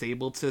 right? She's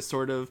able to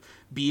sort of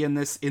be in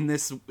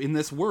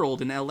this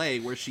world in LA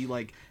where she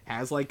like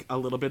has like a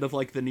little bit of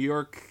like the New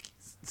York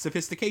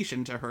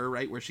sophistication to her,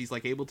 right? Where she's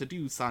like able to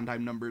do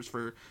Sondheim numbers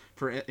for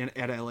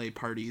at LA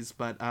parties,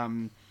 but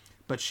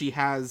she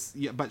has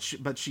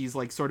but she's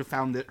like sort of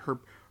found that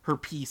her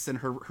piece and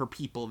her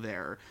people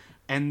there,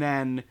 and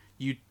then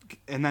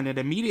it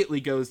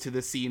immediately goes to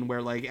the scene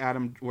where like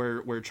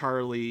where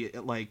Charlie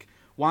like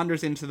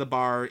wanders into the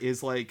bar,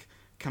 is like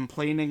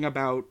complaining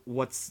about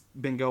what's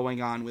been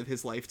going on with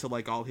his life to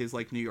like all his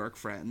like New York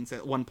friends.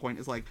 At one point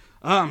is like,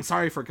 "Oh, I'm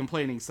sorry for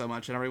complaining so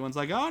much," and everyone's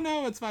like, "Oh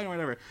no, it's fine,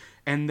 whatever."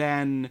 And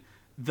then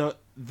the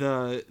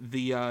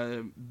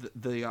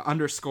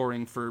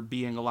underscoring for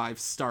being alive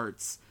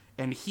starts,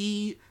 and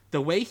the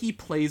way he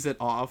plays it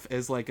off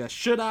as like a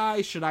should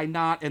I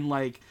not, and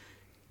like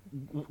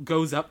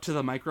goes up to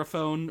the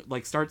microphone,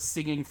 like starts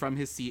singing from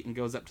his seat and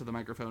goes up to the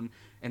microphone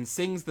and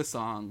sings the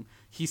song.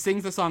 He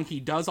sings the song.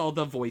 He does all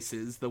the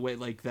voices the way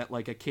like that,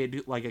 like a kid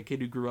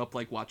who grew up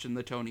like watching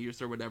the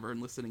Tonys or whatever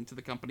and listening to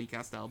the Company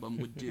cast album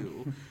would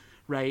do.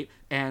 Right.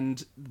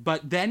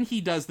 But then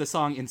he does the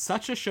song in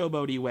such a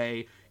showboaty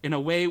way, in a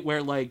way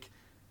where like,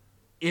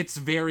 it's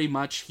very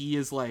much, he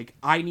is like,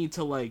 I need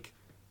to like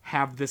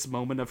have this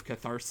moment of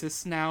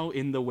catharsis now,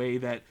 in the way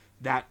that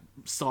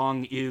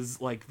song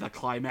is like the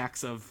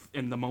climax of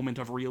and the moment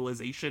of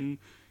realization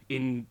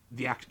in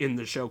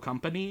the show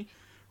Company,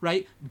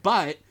 right?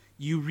 But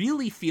you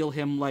really feel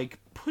him like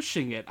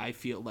pushing it. I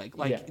feel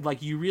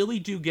like you really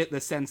do get the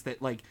sense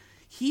that like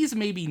he's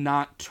maybe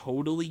not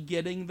totally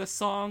getting the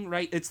song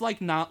right. It's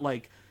like not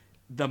like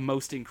the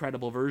most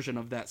incredible version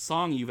of that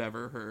song you've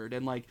ever heard,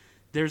 and like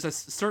there's a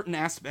certain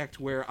aspect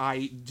where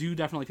I do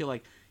definitely feel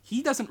like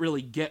he doesn't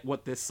really get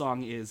what this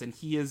song is, and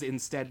he is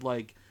instead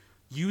like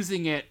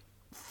using it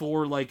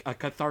for like a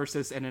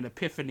catharsis and an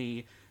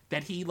epiphany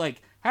that he like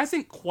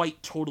hasn't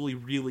quite totally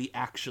really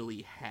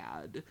actually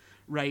had,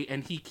 right?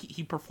 And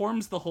he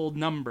performs the whole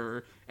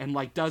number and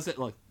like does it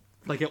like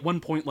at one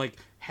point like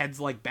heads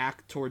like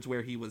back towards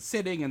where he was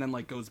sitting, and then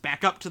like goes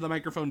back up to the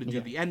microphone to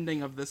do the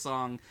ending of the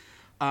song.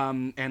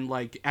 And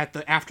like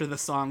after the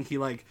song he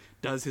like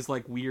does his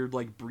like weird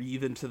like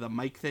breathe into the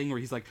mic thing where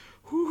he's like,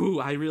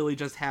 "Whoo, I really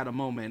just had a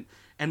moment."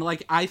 And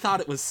like I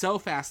thought it was so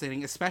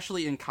fascinating,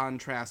 especially in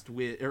contrast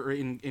with, or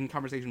in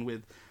conversation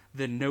with,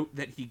 the note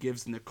that he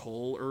gives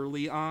Nicole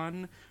early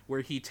on,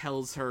 where he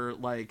tells her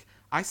like,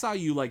 "I saw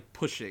you like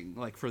pushing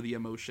like for the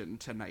emotion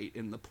tonight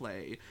in the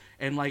play."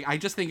 And like I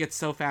just think it's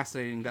so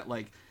fascinating that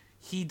like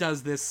he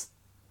does this,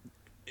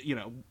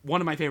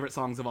 one of my favorite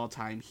songs of all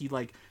time. He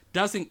like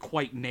doesn't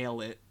quite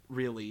nail it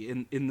really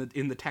in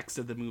the text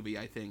of the movie,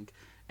 I think,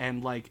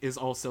 and like is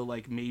also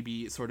like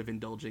maybe sort of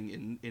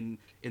indulging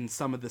in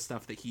some of the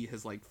stuff that he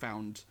has like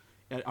found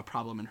a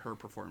problem in her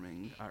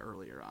performing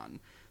earlier on.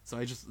 So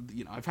I just,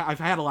 I've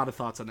had a lot of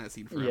thoughts on that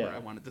scene forever. Yeah. I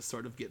wanted to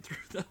sort of get through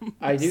them.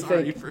 I do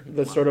Sorry think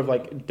the sort of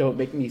like "don't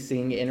make me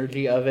sing"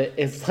 energy of it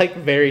is like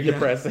very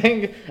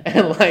depressing,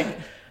 and like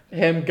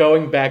him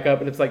going back up,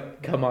 and it's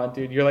like, come on,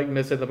 dude, you're like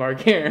missing the mark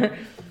here.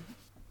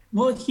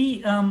 Well,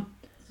 he,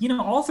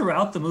 all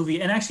throughout the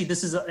movie, and actually,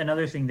 this is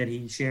another thing that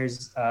he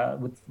shares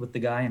with the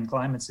guy in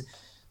Climax.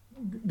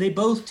 They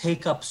both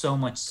take up so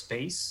much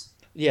space.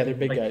 Yeah, they're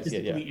big like guys.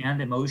 physically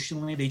and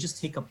emotionally, they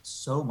just take up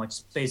so much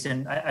space,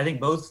 and I think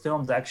both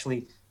films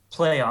actually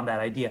play on that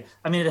idea.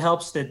 I mean, it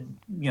helps that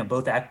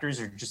both actors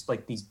are just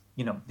like these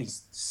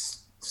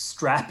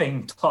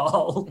strapping,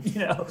 tall,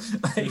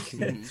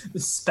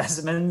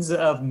 specimens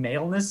of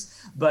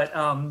maleness, but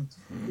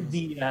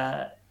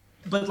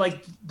but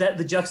like that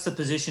the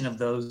juxtaposition of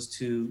those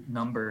two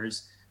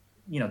numbers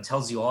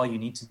tells you all you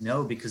need to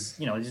know, because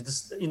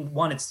just in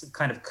one it's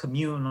kind of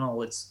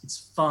communal,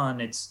 it's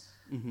fun, it's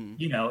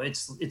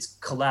it's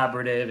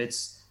collaborative,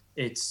 it's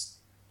it's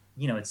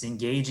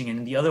engaging,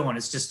 and the other one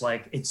is just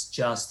like it's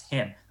just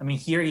him. I mean,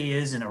 here he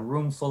is in a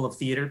room full of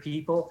theater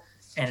people,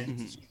 and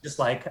he's just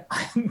like,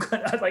 I'm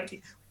gonna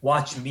like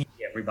watch me,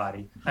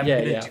 everybody. I'm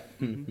gonna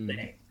do the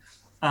thing.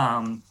 I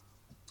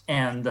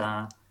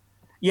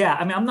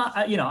mean, I'm not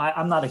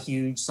I'm not a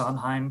huge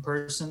Sondheim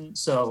person,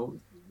 so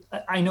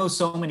I know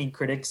so many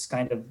critics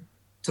kind of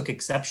took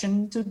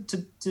exception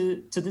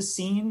to this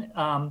scene,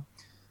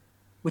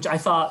 which I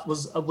thought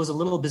was a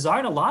little bizarre.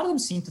 And a lot of them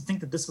seemed to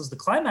think that this was the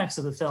climax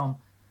of the film,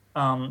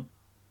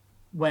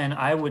 when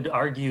I would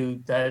argue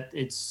that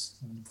it's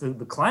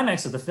the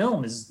climax of the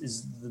film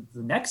is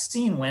the next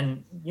scene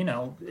when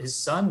his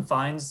son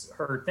finds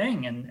her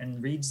thing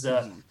and reads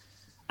the.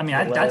 I mean,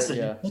 that's such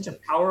a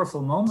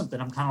powerful moment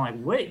that I'm kind of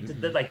like,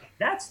 wait, like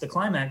that's the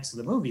climax of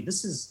the movie.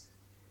 This is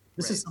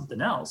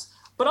something else.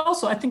 But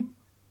also, I think,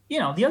 the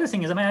other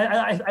thing is, I mean,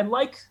 I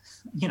like,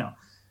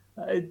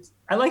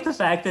 I like the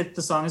fact that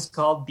the song is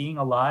called "Being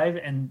Alive,"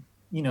 and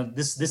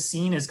this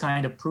scene is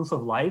kind of proof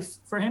of life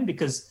for him,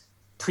 because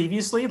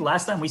previously,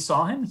 last time we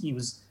saw him, he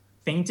was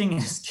fainting in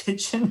his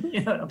kitchen.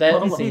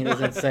 That scene is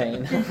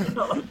insane.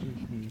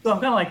 So I'm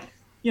kind of like,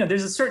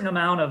 there's a certain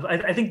amount of,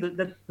 I think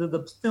that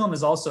the film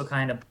is also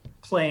kind of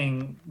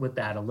playing with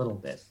that a little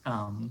bit.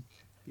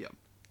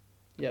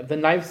 Yeah, the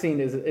knife scene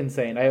is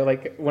insane. I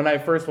like when I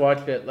first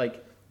watched it,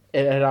 like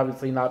it had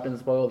obviously not been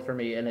spoiled for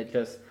me, and it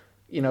just,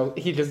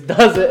 he just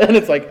does it, and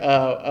it's like,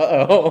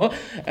 uh-oh,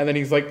 and then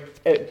he's like,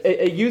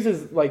 it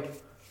uses like,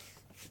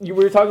 we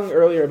were talking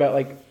earlier about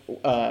like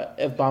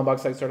if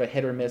Baumbach's like sort of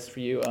hit or miss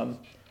for you,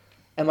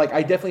 and like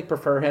I definitely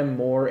prefer him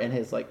more in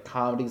his like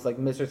comedies, like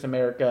Mistress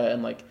America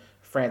and like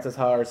Frances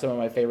Ha are some of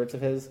my favorites of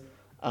his.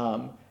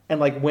 And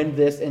like when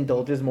this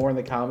indulges more in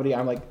the comedy,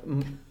 I'm like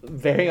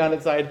very on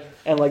its side.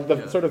 And like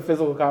the sort of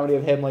physical comedy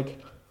of him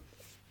like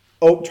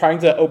trying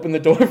to open the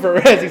door for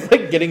her as he's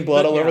like getting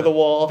blood all over the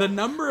wall. The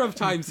number of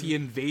times he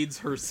invades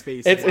her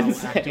space it's while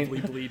insane. actively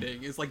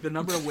bleeding is like the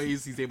number of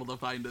ways he's able to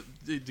find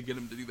to get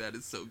him to do that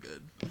is so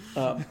good.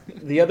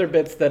 The other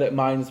bits that it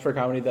mines for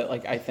comedy that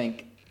like I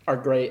think are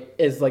great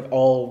is like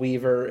all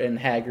Weaver and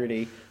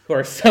Haggerty, who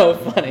are so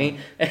funny.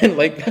 And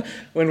like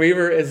when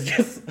Weaver is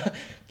just,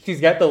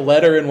 she's got the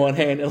letter in one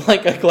hand and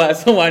like a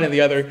glass of wine in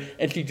the other,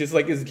 and she just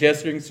like is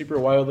gesturing super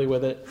wildly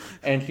with it,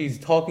 and she's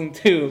talking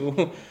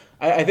to,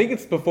 I think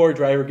it's before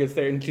Driver gets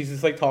there, and she's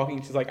just like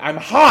talking, she's like, I'm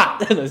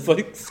hot, and it's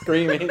like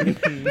screaming,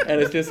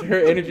 and it's just, her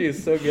energy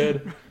is so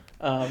good.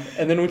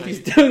 And then when she's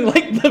doing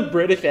like the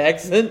British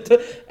accent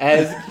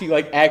as she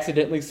like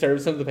accidentally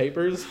serves him the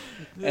papers,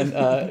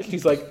 and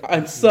she's like,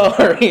 I'm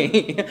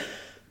sorry.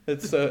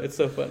 It's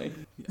so funny.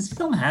 This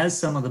film has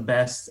some of the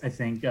best, I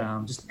think,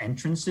 just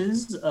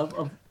entrances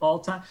of all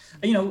time.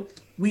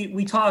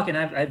 We talk, and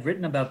I've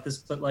written about this,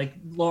 but like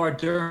Laura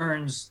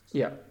Dern's,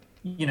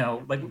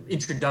 like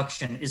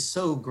introduction is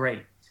so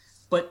great.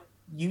 But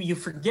you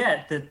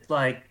forget that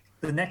like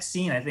the next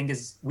scene, I think,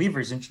 is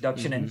Weaver's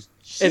introduction, and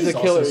she's it's a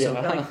killer. Also so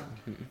I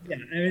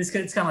mean, it's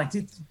kind of like,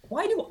 dude,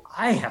 why do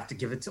I have to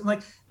give it to him?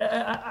 Like,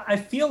 I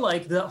feel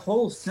like the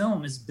whole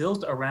film is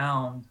built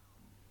around.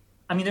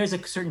 I mean, there's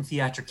a certain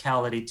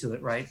theatricality to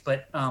it, right?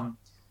 But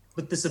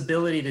with this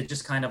ability to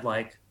just kind of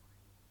like,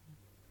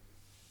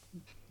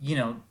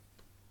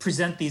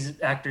 present these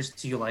actors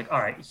to you, like, all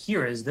right,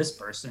 here is this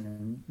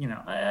person, and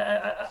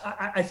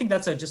I think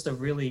that's just a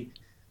really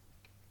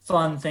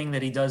fun thing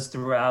that he does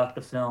throughout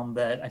the film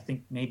that I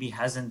think maybe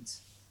hasn't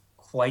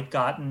quite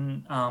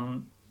gotten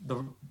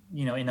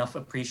enough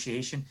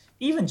appreciation.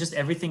 Even just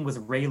everything with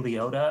Ray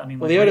Liotta. I mean,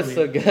 Liotta's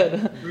so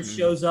good. Bruce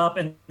shows up,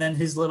 and then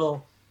his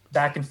little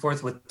back and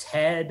forth with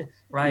Ted,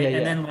 right?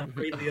 And then when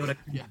Ray Liotta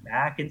comes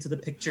back into the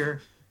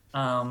picture,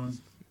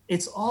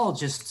 it's all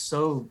just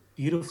so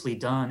beautifully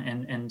done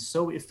and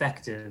so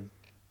effective.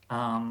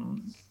 Like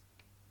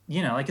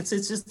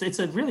it's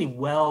a really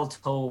well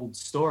told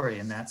story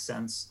in that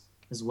sense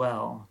as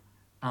well.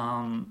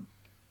 Anyway,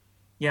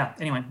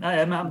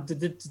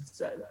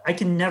 I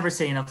can never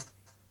say enough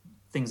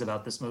things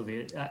about this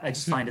movie. I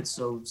just find it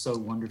so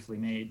wonderfully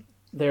made.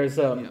 There's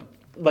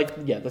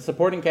the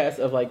supporting cast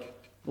of like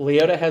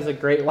Leota has a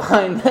great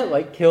line that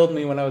like killed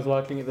me when I was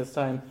watching it this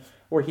time,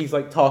 where he's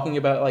like talking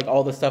about like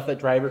all the stuff that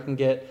Driver can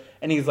get,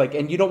 and he's like,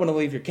 "And you don't want to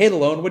leave your kid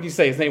alone." What do you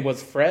say? His name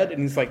was Fred,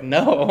 and he's like,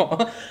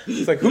 "No."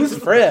 He's like, "Who's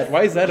Fred?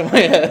 Why is that in my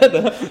head?"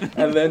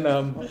 And then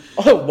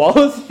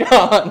Wallace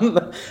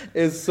Shawn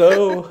is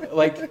so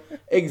like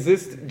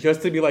exists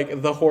just to be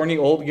like the horny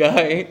old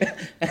guy,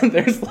 and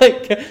there's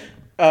like.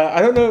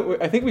 I don't know.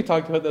 I think we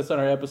talked about this on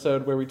our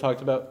episode where we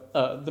talked about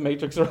The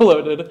Matrix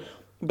Reloaded,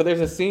 but there's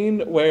a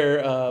scene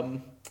where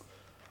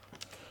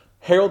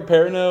Harold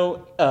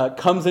Perrineau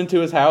comes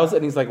into his house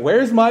and he's like,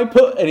 "Where's my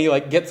put?" And he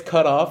like gets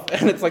cut off,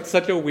 and it's like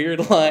such a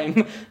weird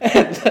line.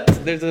 And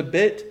there's a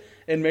bit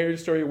in Marriage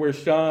Story where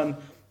Sean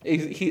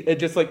it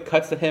just like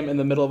cuts to him in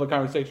the middle of a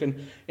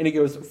conversation, and he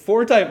goes,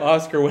 "4-time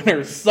Oscar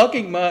winner,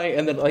 sucking my,"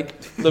 and then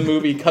like the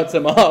movie cuts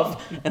him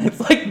off, and it's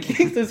like,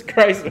 Jesus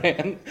Christ,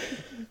 man.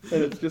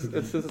 And it's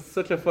just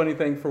such a funny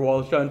thing for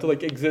Wallace Shawn to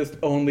like exist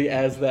only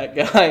as that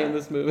guy in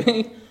this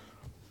movie.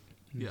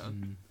 Yeah.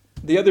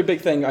 The other big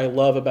thing I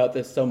love about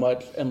this so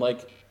much, and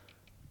like,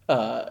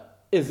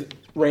 is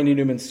Randy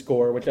Newman's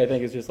score, which I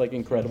think is just like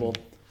incredible.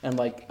 And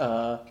like,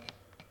 I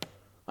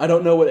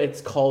don't know what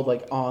it's called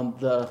like on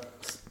the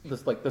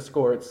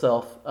score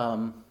itself,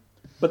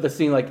 but the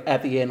scene like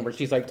at the end where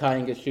she's like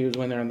tying his shoes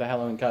when they're in the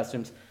Halloween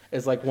costumes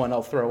is like one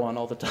I'll throw on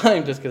all the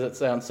time just because it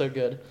sounds so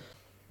good.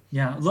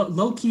 Yeah,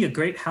 low key a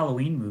great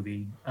Halloween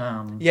movie.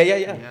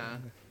 Yeah.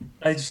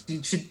 They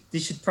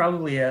should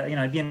probably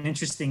it'd be an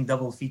interesting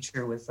double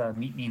feature with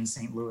Meet Me in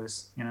St.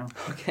 Louis.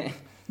 Okay.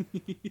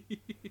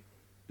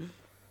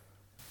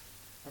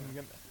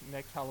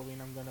 Next Halloween,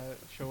 I'm gonna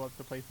show up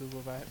to places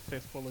with a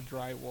fistful of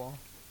drywall.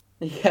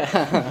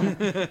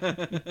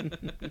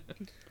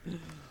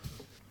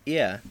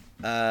 Yeah.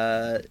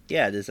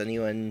 Yeah. Does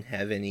anyone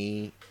have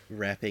any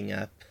wrapping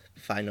up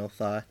final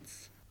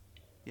thoughts?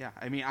 Yeah,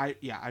 I mean, I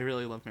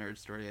really love Marriage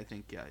Story. I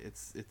think I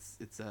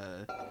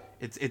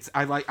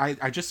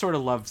just sort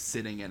of love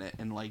sitting in it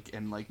and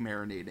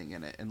marinating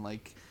in it, and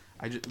like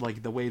I just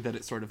like the way that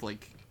it sort of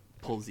like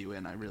pulls you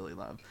in. I really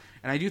love,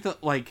 and I do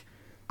like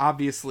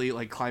obviously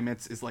like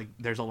Climates is like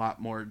there's a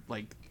lot more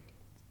like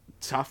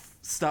tough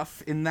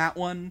stuff in that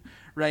one,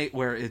 right?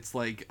 Where it's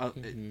like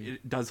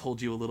it does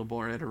hold you a little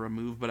more at a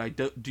remove, but I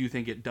do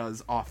think it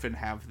does often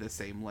have the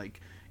same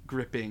like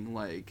gripping,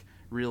 like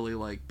really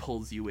like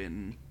pulls you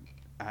in.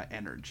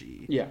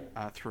 Energy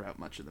throughout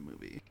much of the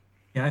movie.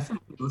 Yeah, I found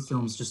both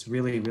films just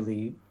really,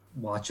 really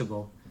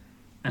watchable.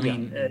 I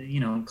mean,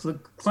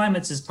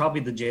 Climates is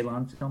probably the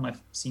J-Lon film I've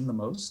seen the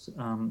most.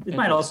 It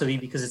might also be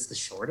because it's the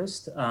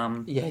shortest. It's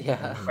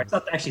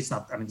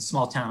not. I mean, The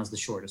Small Town is the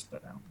shortest,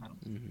 but I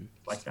don't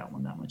like that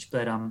one that much.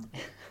 But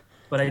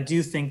I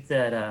do think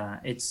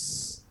that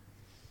it's,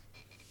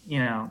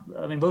 I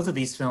mean, both of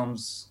these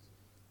films,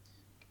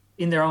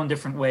 in their own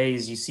different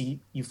ways,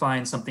 you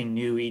find something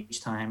new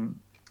each time.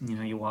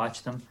 You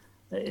watch them.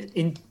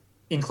 In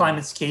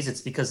Climate's case,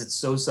 it's because it's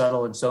so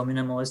subtle and so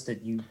minimalist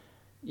that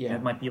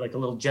it might be like a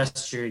little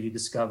gesture you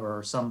discover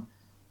or some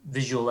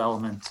visual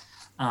element.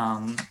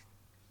 And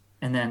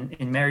then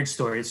in Marriage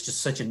Story, it's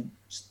just such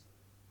just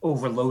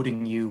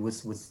overloading you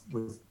with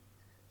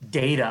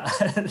data.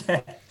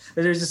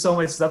 There's just so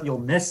much stuff you'll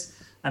miss.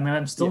 I mean,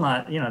 I'm still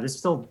not, there's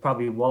still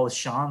probably Wallace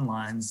Shawn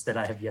lines that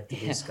I have yet to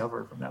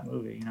discover from that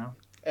movie,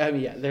 I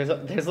mean,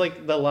 there's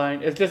like the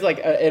line. It's just like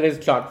it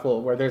is chock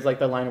full. Where there's like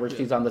the line where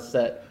she's on the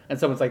set and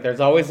someone's like, "There's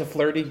always a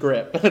flirty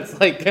grip." It's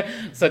like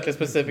such a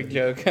specific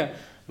joke,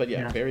 but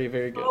very,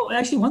 very good. Oh,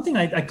 actually, one thing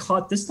I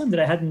caught this time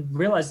that I hadn't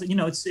realized.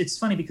 It's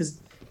funny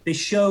because they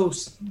show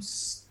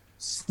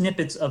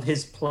snippets of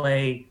his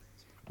play,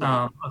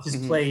 of his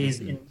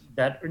plays in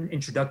that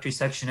introductory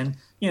section, and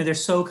they're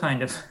so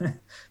kind of.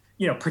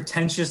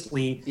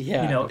 Pretentiously.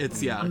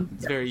 It's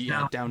very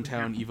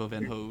downtown Ivo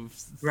Van Hove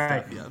stuff.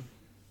 Right. Yeah.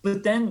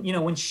 But then,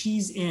 when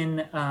she's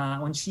in LA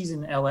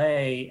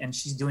and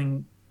she's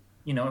doing,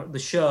 the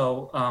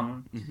show,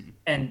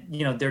 and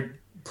they're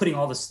putting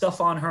all the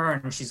stuff on her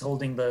and she's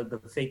holding the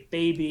fake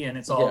baby and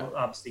it's all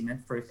obviously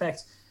meant for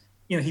effects.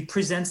 He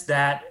presents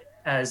that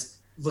as,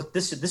 look,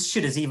 this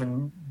shit is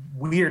even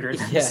weirder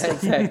than this.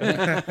 Exactly.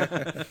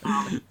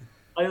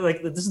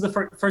 This is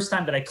the first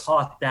time that I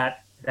caught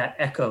that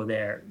echo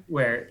there,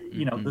 where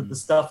the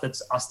stuff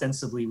that's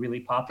ostensibly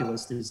really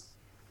populist is.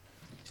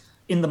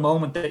 In the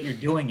moment that you're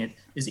doing it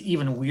is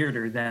even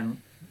weirder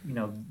than,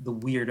 the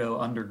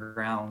weirdo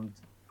underground,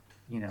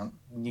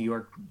 New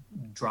York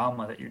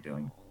drama that you're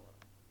doing.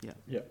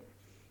 Yeah.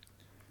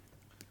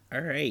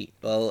 All right.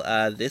 Well,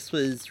 this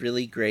was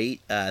really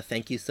great.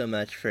 Thank you so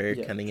much for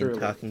coming and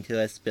talking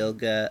to us, Bilge.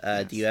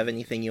 Do you have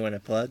anything you want to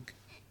plug?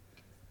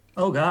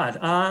 Oh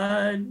God.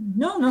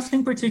 No,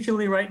 nothing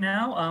particularly right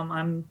now.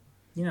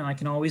 I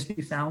can always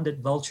be found at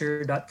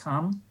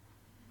vulture.com,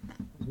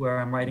 where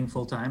I'm writing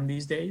full time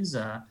these days.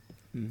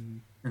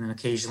 And then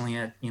occasionally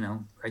at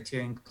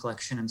Criterion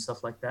Collection and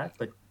stuff like that.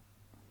 But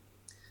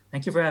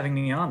thank you for having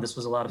me on. This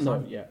was a lot of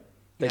fun.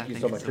 Thank you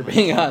so much for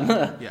being on.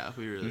 Yeah,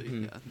 we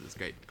really it was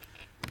great.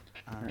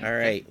 All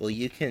right. Well,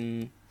 you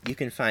can You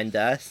can find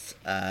us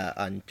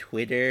on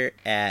Twitter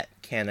at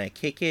Can I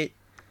Kick It.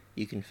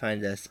 You can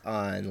find us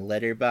on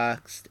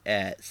Letterboxd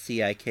at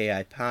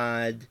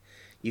CIKIPod.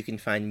 You can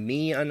find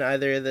me on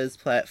either of those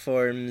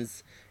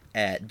platforms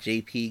at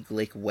JP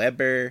Glick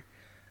Weber.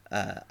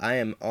 I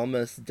am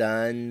almost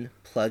done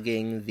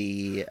plugging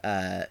the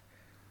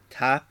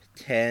top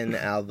 10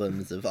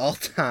 albums of all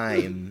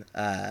time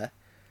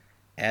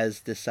as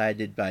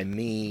decided by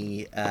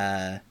me.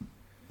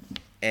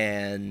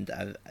 And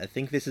I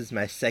think this is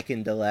my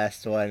second to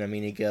last one. I'm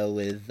going to go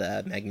with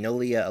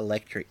Magnolia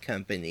Electric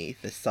Company,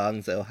 the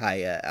Songs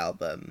Ohia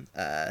album.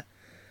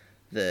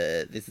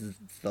 This is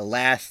the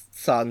last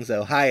Songs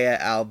Ohia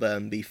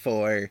album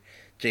before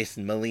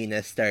Jason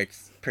Molina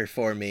starts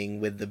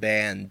performing with the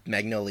band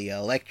Magnolia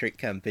Electric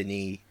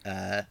Company.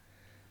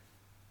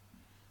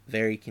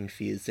 Very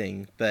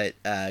confusing, but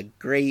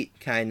great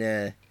kind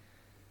of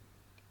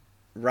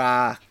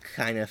rock,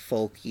 kind of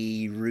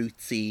folky,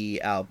 rootsy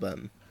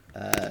album.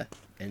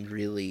 And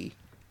really,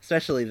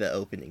 especially the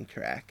opening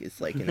track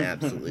is like an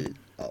absolute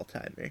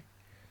all-timer.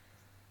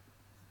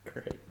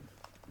 Great.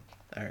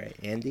 All right,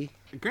 Andy?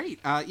 Great.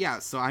 Yeah,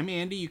 so I'm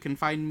Andy. You can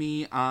find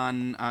me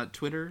on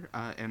Twitter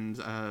and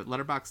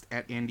Letterboxd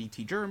at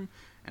AndyTGerm,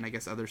 and I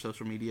guess other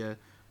social media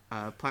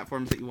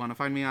platforms that you want to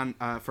find me on.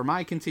 For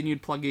my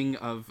continued plugging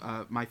of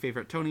my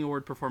favorite Tony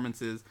Award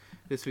performances,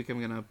 this week I'm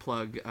going to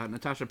plug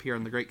Natasha Pierre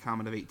and the Great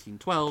Comet of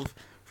 1812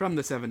 from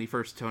the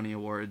 71st Tony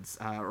Awards.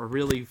 A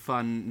really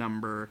fun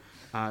number.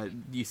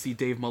 You see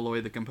Dave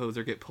Malloy, the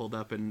composer, get pulled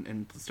up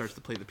and starts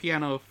to play the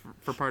piano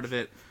for part of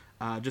it.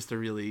 Just a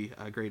really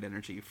great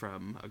energy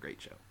from a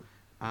great show.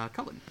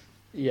 Cullen.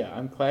 Yeah,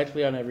 I'm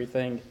Clatchley on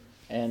everything,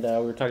 and we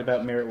were talking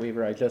about Merritt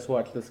Weaver. I just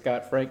watched the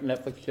Scott Frank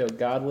Netflix show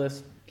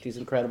Godless. She's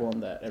incredible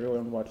in that.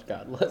 Everyone watch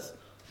Godless.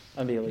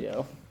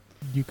 Emilio.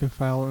 You can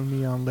follow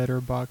me on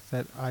Letterboxd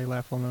at I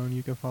Laugh Alone.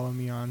 You can follow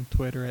me on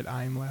Twitter at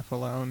I'm Laugh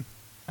Alone.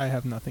 I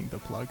have nothing to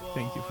plug.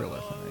 Thank you for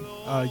listening.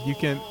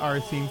 Our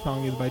theme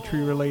song is by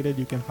Tree Related.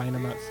 You can find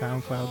them at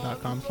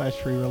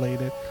soundcloud.com/Tree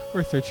Related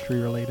or search Tree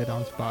Related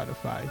on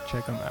Spotify.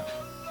 Check them out.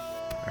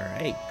 All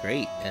right,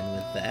 great. And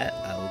with that,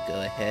 I will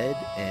go ahead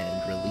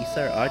and release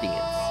our audience.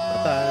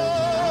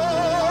 Bye-bye.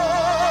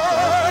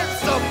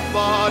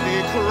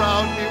 Somebody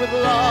crown me with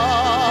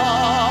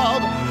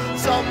love.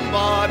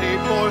 Somebody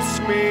force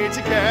me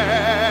to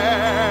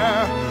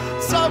care.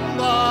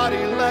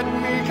 Somebody let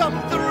me come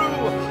through.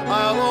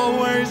 I'll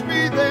always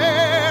be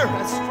there,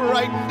 as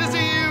frightened as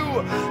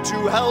you,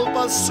 to help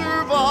us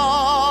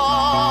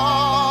survive.